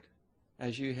 Lord,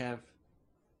 as you have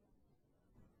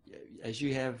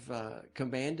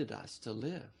commanded us to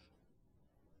live.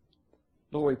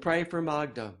 Lord, we pray for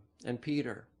Magda and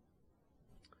Peter.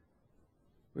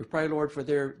 We pray, Lord, for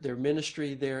their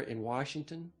ministry there in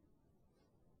Washington,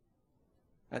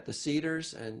 at the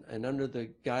Cedars, and under the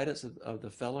guidance of the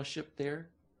fellowship there.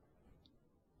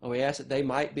 And we ask that they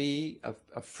might be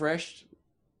a fresh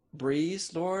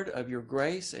breeze, Lord, of your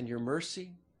grace and your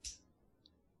mercy.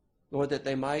 Lord, that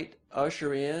they might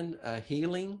usher in a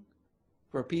healing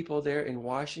for people there in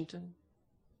Washington.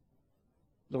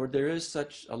 Lord, there is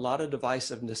such a lot of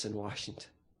divisiveness in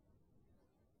Washington.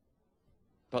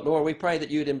 But Lord, we pray that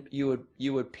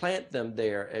you would plant them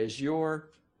there as your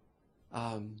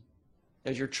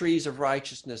trees of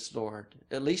righteousness, Lord,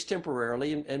 at least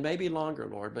temporarily and maybe longer,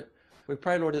 Lord. But we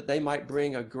pray, Lord, that they might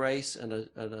bring a grace and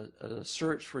a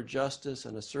search for justice,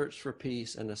 and a search for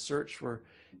peace, and a search for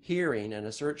hearing, and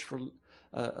a search for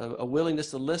a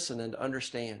willingness to listen and to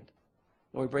understand.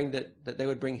 Lord, we bring that they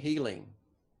would bring healing,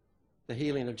 the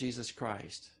healing of Jesus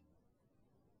Christ.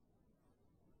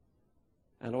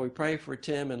 And Lord, we pray for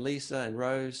Tim and Lisa and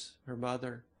Rose, her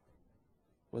mother,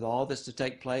 with all that's to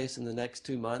take place in the next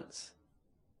 2 months.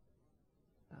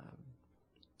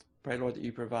 Pray, Lord, that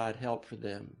you provide help for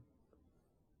them.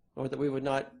 Lord, that we would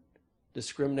not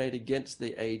discriminate against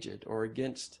the aged or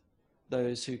against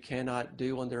those who cannot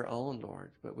do on their own,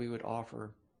 Lord, but we would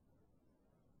offer.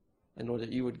 And Lord,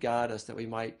 that you would guide us, that we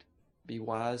might be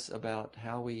wise about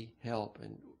how we help.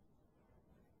 And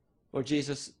Lord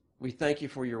Jesus, we thank you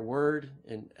for your word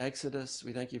in Exodus.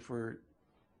 We thank you for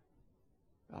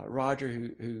Roger,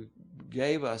 who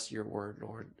gave us your word,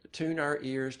 Lord. Tune our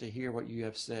ears to hear what you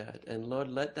have said. And Lord,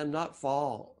 let them not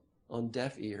fall on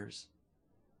deaf ears.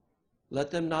 Let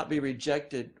them not be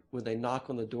rejected when they knock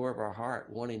on the door of our heart,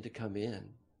 wanting to come in.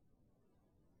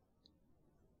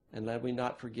 And let we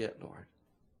not forget, Lord,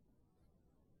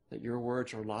 that your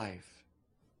words are life.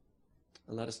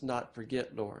 And let us not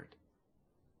forget, Lord,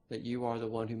 that you are the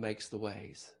one who makes the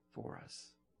ways for us.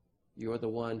 You are the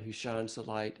one who shines the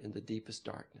light in the deepest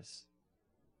darkness.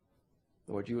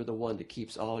 Lord, you are the one that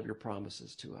keeps all of your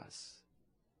promises to us.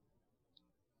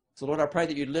 So, Lord, I pray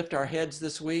that you'd lift our heads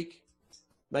this week.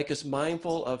 Make us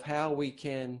mindful of how we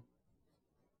can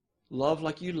love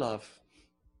like you love.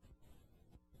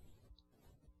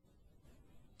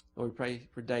 Lord, we pray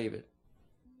for David,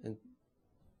 and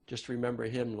just remember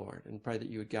him, Lord, and pray that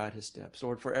you would guide his steps.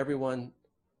 Lord, for everyone,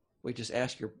 we just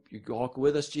ask you walk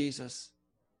with us, Jesus.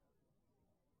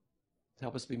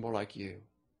 Help us be more like you.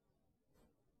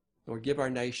 Lord, give our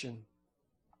nation's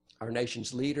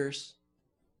leaders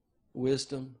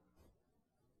wisdom.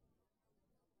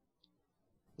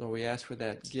 Lord, we ask for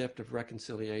that gift of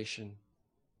reconciliation.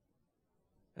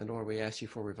 And Lord, we ask you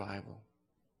for revival.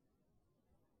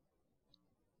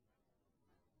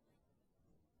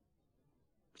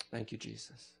 Thank you,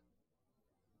 Jesus.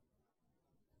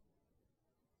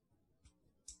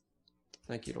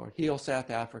 Thank you, Lord. Heal South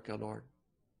Africa, Lord.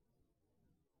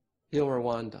 Heal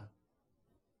Rwanda.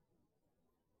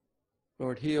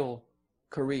 Lord, heal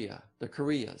Korea, the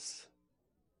Koreas.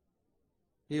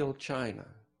 Heal China.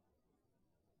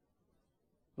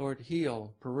 Lord,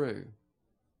 heal Peru.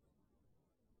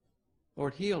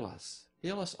 Lord, heal us.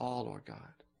 Heal us all, Lord God.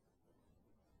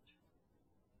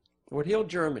 Lord, heal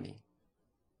Germany.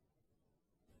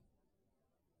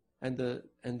 And the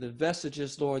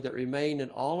vestiges, Lord, that remain in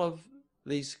all of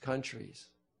these countries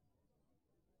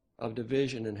of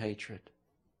division and hatred.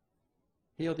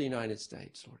 Heal the United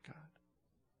States, Lord God.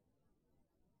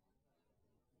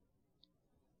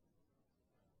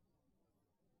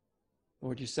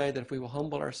 Lord, you say that if we will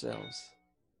humble ourselves,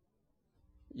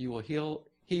 you will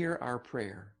hear our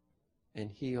prayer and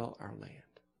heal our land.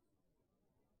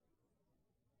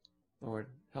 Lord,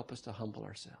 help us to humble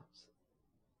ourselves.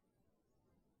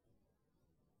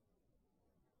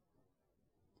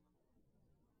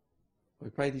 We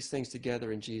pray these things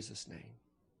together in Jesus' name.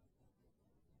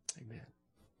 Amen.